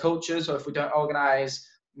the cultures, or if we don't organize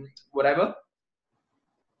whatever,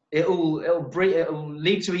 it'll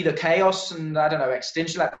lead to either chaos and, I don't know,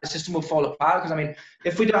 extinction. Like the system will fall apart. Because I mean,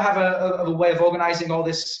 if we don't have a way of organizing all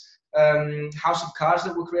this house of cards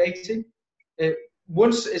that we're creating,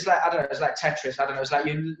 once it's like, I don't know, it's like Tetris. I don't know, it's like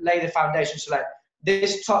you lay the foundation. So like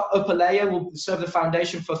this upper layer will serve the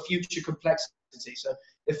foundation for future complexity. So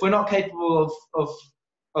if we're not capable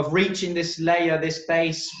of reaching this layer, this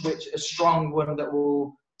base, which a strong one that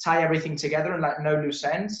will tie everything together and like no loose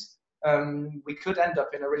ends, we could end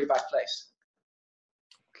up in a really bad place.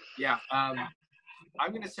 Yeah, I'm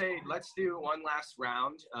going to say let's do one last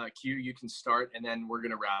round. Q, you can start, and then we're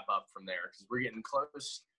going to wrap up from there because we're getting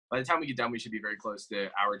close. By the time we get done, we should be very close to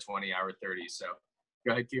hour 20, hour 30. So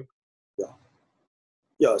go ahead, Q.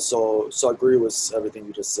 Yeah. Yeah, so I agree with everything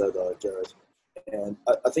you just said, Garrett. And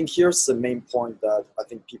I think here's the main point that I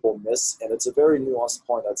think people miss, and it's a very nuanced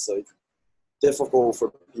point that's like difficult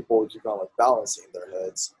for people to kind of like balance in their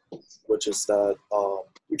heads, which is that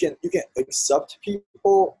you can accept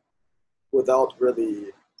people without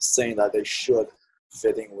really saying that they should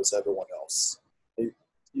fit in with everyone else.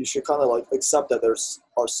 You should kind of like accept that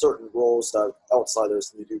are certain roles that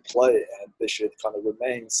outsiders need to play, and they should kind of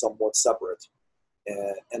remain somewhat separate.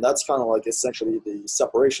 And that's kind of like essentially the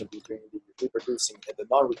separation between the reproducing and the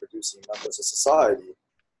non-reproducing members of society.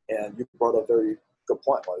 And you brought up a very good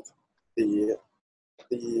point, like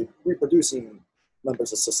the reproducing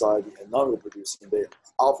members of society and non-reproducing, they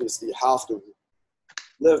obviously have to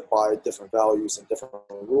live by different values and different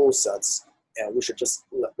rule sets, and we should just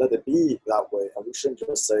let it be that way, and we shouldn't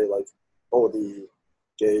just say like, oh, the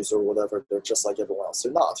gays or whatever, they're just like everyone else.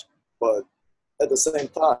 They're not. But at the same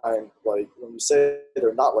time, like when you say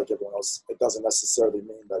they're not like everyone else, it doesn't necessarily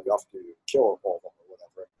mean that you have to kill all of them or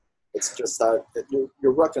whatever. It's just that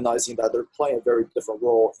you're recognizing that they're playing a very different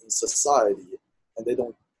role in society, and they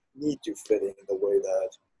don't need to fit in the way that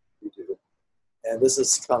you do. And this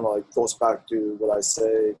is kind of like goes back to what I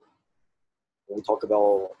say when we talk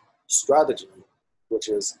about strategy, which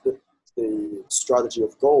is the strategy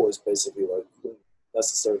of goal is basically like you don't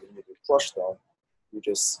necessarily need to crush them.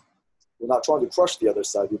 You're not trying to crush the other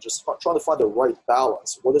side. You're just trying to find the right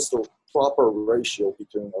balance. What is the proper ratio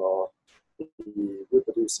between the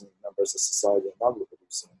reproducing members of society and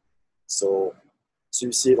non-reproducing? So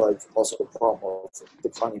you see like also the problem of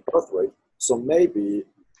declining birth rate. So maybe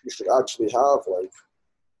you should actually have like,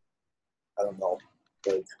 I don't know,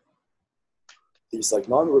 like these like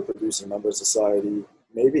non-reproducing members of society,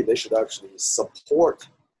 maybe they should actually support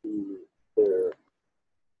their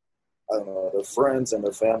friends and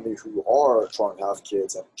their family who are trying to have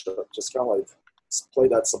kids, and just kind of like play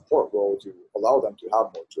that support role to allow them to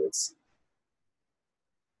have more kids.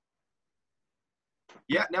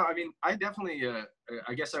 Yeah, no, I mean, I definitely,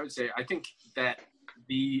 I guess I would say, I think that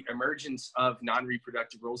the emergence of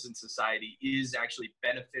non-reproductive roles in society is actually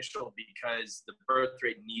beneficial because the birth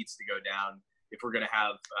rate needs to go down if we're going to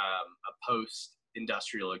have a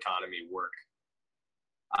post-industrial economy work.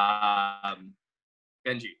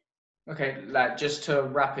 Benji. Okay, like just to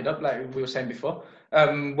wrap it up, like we were saying before,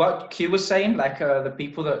 what Q was saying, like the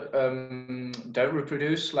people that don't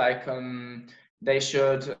reproduce, like they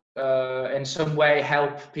should in some way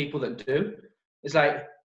help people that do. It's like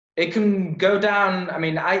it can go down. I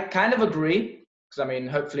mean, I kind of agree because I mean,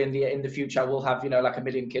 hopefully in the future we'll have like 1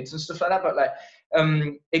 million kids and stuff like that. But like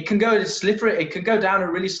it can go slippery. It can go down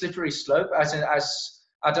a really slippery slope. As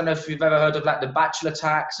I don't know if you've ever heard of like the bachelor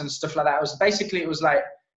tax and stuff like that. It was like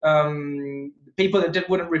people that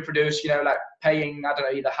wouldn't reproduce, like paying, I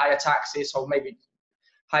don't know, either higher taxes or maybe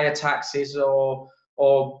higher taxes or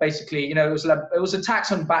basically, it was a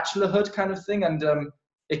tax on bachelorhood kind of thing, and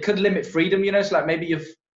it could limit freedom, so like maybe I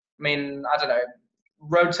don't know,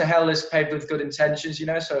 road to hell is paved with good intentions,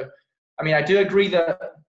 so I mean I do agree that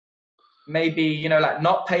maybe like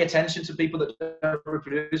not pay attention to people that don't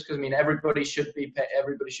reproduce, because I mean everybody should be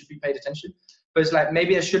paid attention, but it's like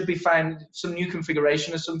maybe there should be find some new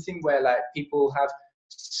configuration or something where like people have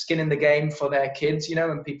skin in the game for their kids,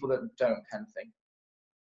 and people that don't, kind of thing.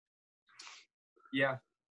 Yeah,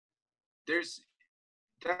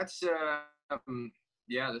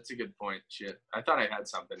 that's a good point. Shit, I thought I had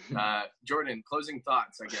something. Jordan, closing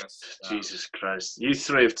thoughts, I guess. Jesus Christ, you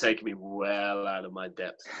three have taken me well out of my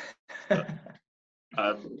depth.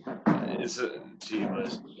 I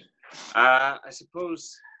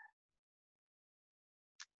suppose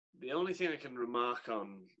the only thing I can remark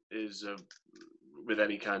on is with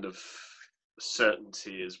any kind of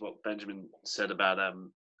certainty is what Benjamin said about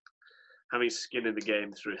having skin in the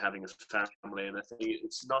game through having a family. And I think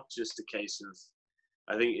it's not just a case of,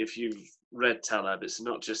 I think if you've read Taleb, it's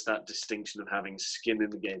not just that distinction of having skin in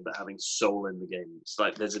the game, but having soul in the game. It's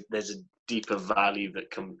like there's a deeper value that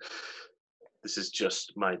this is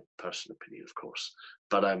just my personal opinion, of course,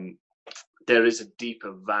 but there is a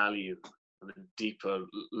deeper value and a deeper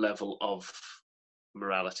level of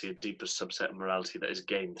morality, a deeper subset of morality that is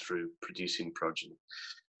gained through producing progeny.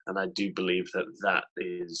 And I do believe that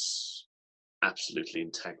is absolutely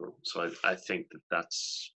integral. So I think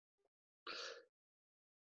that's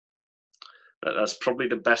probably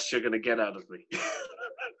the best you're going to get out of me.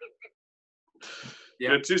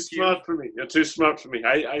 Yeah, you're too smart for me.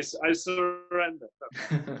 I surrender.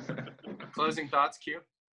 Closing thoughts, Q?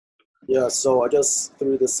 Yeah, so I guess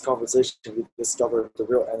through this conversation, we discovered the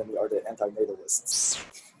real enemy are the anti-natalists.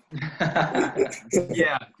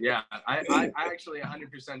 Yeah. I actually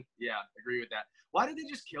 100% agree with that. Why did they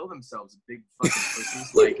just kill themselves, big fucking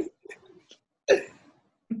pussies? Like,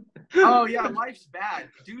 oh yeah, life's bad.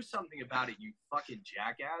 Do something about it, you fucking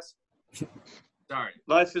jackass. Sorry.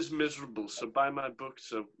 Life is miserable, so buy my book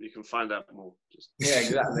so you can find out more. Yeah,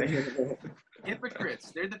 exactly.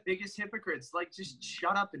 Hypocrites. They're the biggest hypocrites. Like, just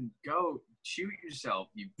shut up and go shoot yourself,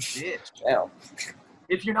 you bitch. Damn.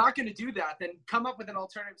 If you're not going to do that, then come up with an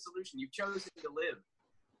alternative solution. You've chosen to live.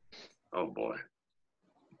 Oh boy.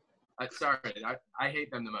 Sorry, I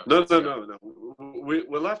hate them the most. No.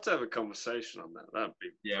 We'll have to have a conversation on that. That'd be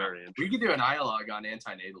very interesting. We could do an dialogue on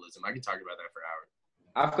antinatalism. I could talk about that for hours.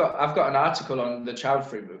 I've got an article on the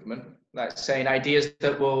child-free movement, like saying ideas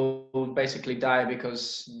that will basically die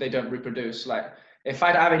because they don't reproduce. Like, if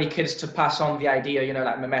I don't have any kids to pass on the idea, you know,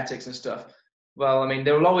 like mimetics and stuff, well, I mean,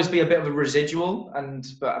 there will always be a bit of a residual,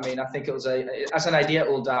 but I mean, I think as an idea, it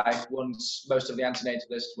will die once most of the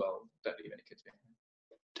antinatalists, well, don't leave any kids behind.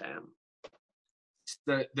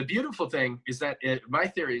 Damn. The beautiful thing is that my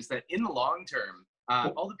theory is that in the long term,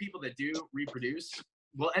 all the people that do reproduce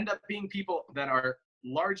will end up being people that are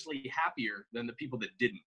largely happier than the people that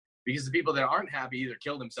didn't, because the people that aren't happy either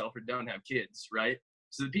kill themselves or don't have kids, right?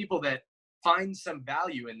 So the people that find some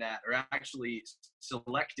value in that are actually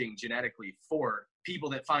selecting genetically for people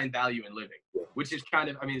that find value in living, which is kind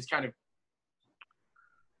of, I mean, it's kind of,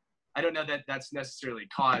 I don't know that that's necessarily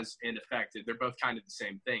cause and effect. They're both kind of the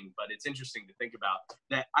same thing, but it's interesting to think about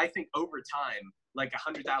that. I think over time, like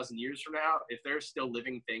 100,000 years from now, if they're still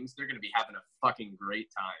living things, they're going to be having a fucking great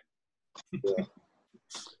time. Yeah.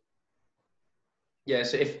 Yeah,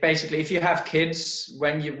 so if you have kids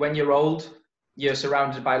when you're old, you're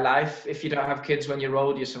surrounded by life. If you don't have kids when you're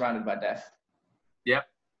old, you're surrounded by death. Yep.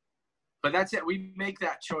 But that's it. We make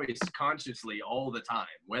that choice consciously all the time,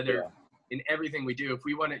 whether in everything we do. If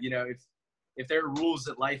we want to, you know, if there are rules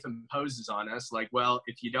that life imposes on us, like, well,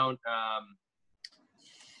 if you don't,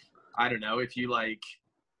 I don't know, if you like,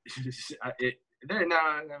 I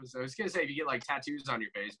was gonna say if you get like tattoos on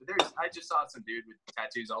your face, but I just saw some dude with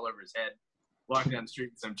tattoos all over his head walking down the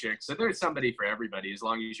street with some chick. So there's somebody for everybody as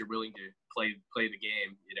long as you're willing to play the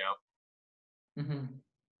game, you know. Mm-hmm.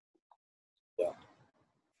 Yeah.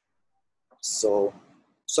 So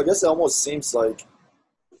I guess it almost seems like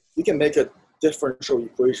you can make a differential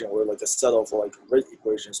equation or like a set of like rate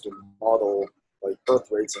equations to model like birth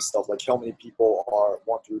rates and stuff, like how many people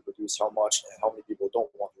want to reproduce how much and how many people don't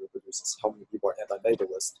want to reproduce, how many people are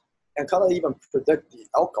anti-natalist, and kind of even predict the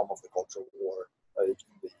outcome of the cultural war like in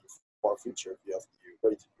the far future if you have the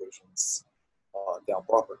rate equations down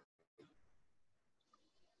properly.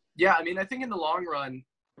 Yeah, I mean, I think in the long run,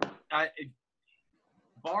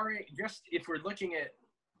 barring just if we're looking at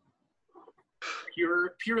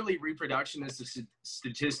purely reproduction as a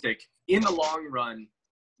statistic, in the long run,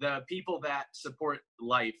 the people that support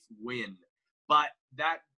life win. But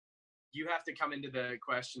that you have to come into the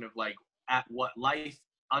question of like, at what life,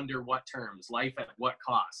 under what terms, life at what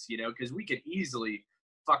cost, you know, because we could easily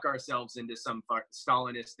fuck ourselves into some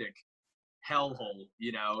Stalinistic hellhole,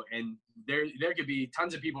 you know, and there could be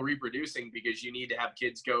tons of people reproducing because you need to have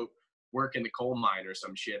kids go work in the coal mine or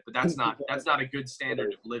some shit, but that's not a good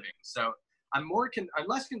standard of living. So I'm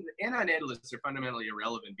less antinatalists are fundamentally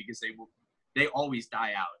irrelevant because they always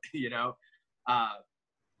die out, you know.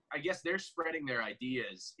 I guess they're spreading their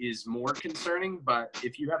ideas is more concerning, but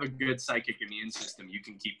if you have a good psychic immune system, you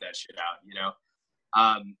can keep that shit out, you know.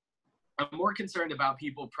 I'm more concerned about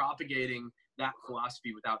people propagating that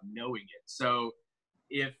philosophy without knowing it. So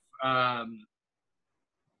if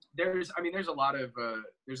there's a lot of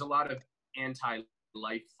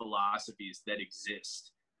anti-life philosophies that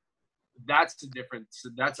exist. That's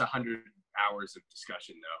 100 hours of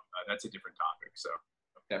discussion though. That's a different topic. So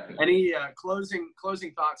Definitely. Any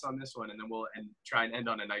closing thoughts on this one, and then we'll try and end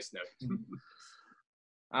on a nice note.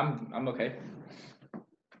 I'm okay.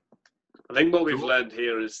 I think what we've learned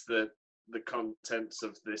here is that the contents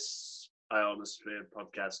of this Aionosphere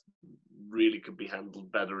podcast really could be handled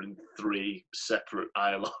better in 3 separate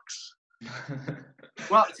dialogues.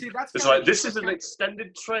 Well, see, it's like this is an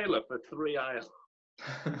extended trailer for 3 dialogues.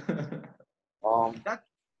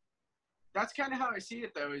 That's kind of how I see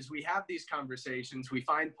it, though, is we have these conversations, we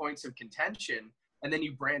find points of contention, and then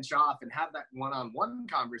you branch off and have that one-on-one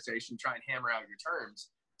conversation, try and hammer out your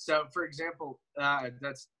terms. So, for example,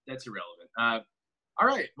 that's irrelevant. All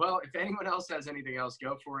right, well, if anyone else has anything else,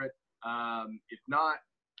 go for it. If not,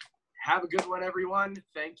 have a good one, everyone.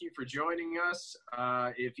 Thank you for joining us.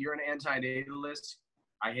 If you're an anti-natalist,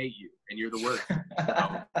 I hate you, and you're the worst.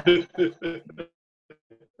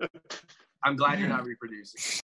 I'm glad you're not reproducing.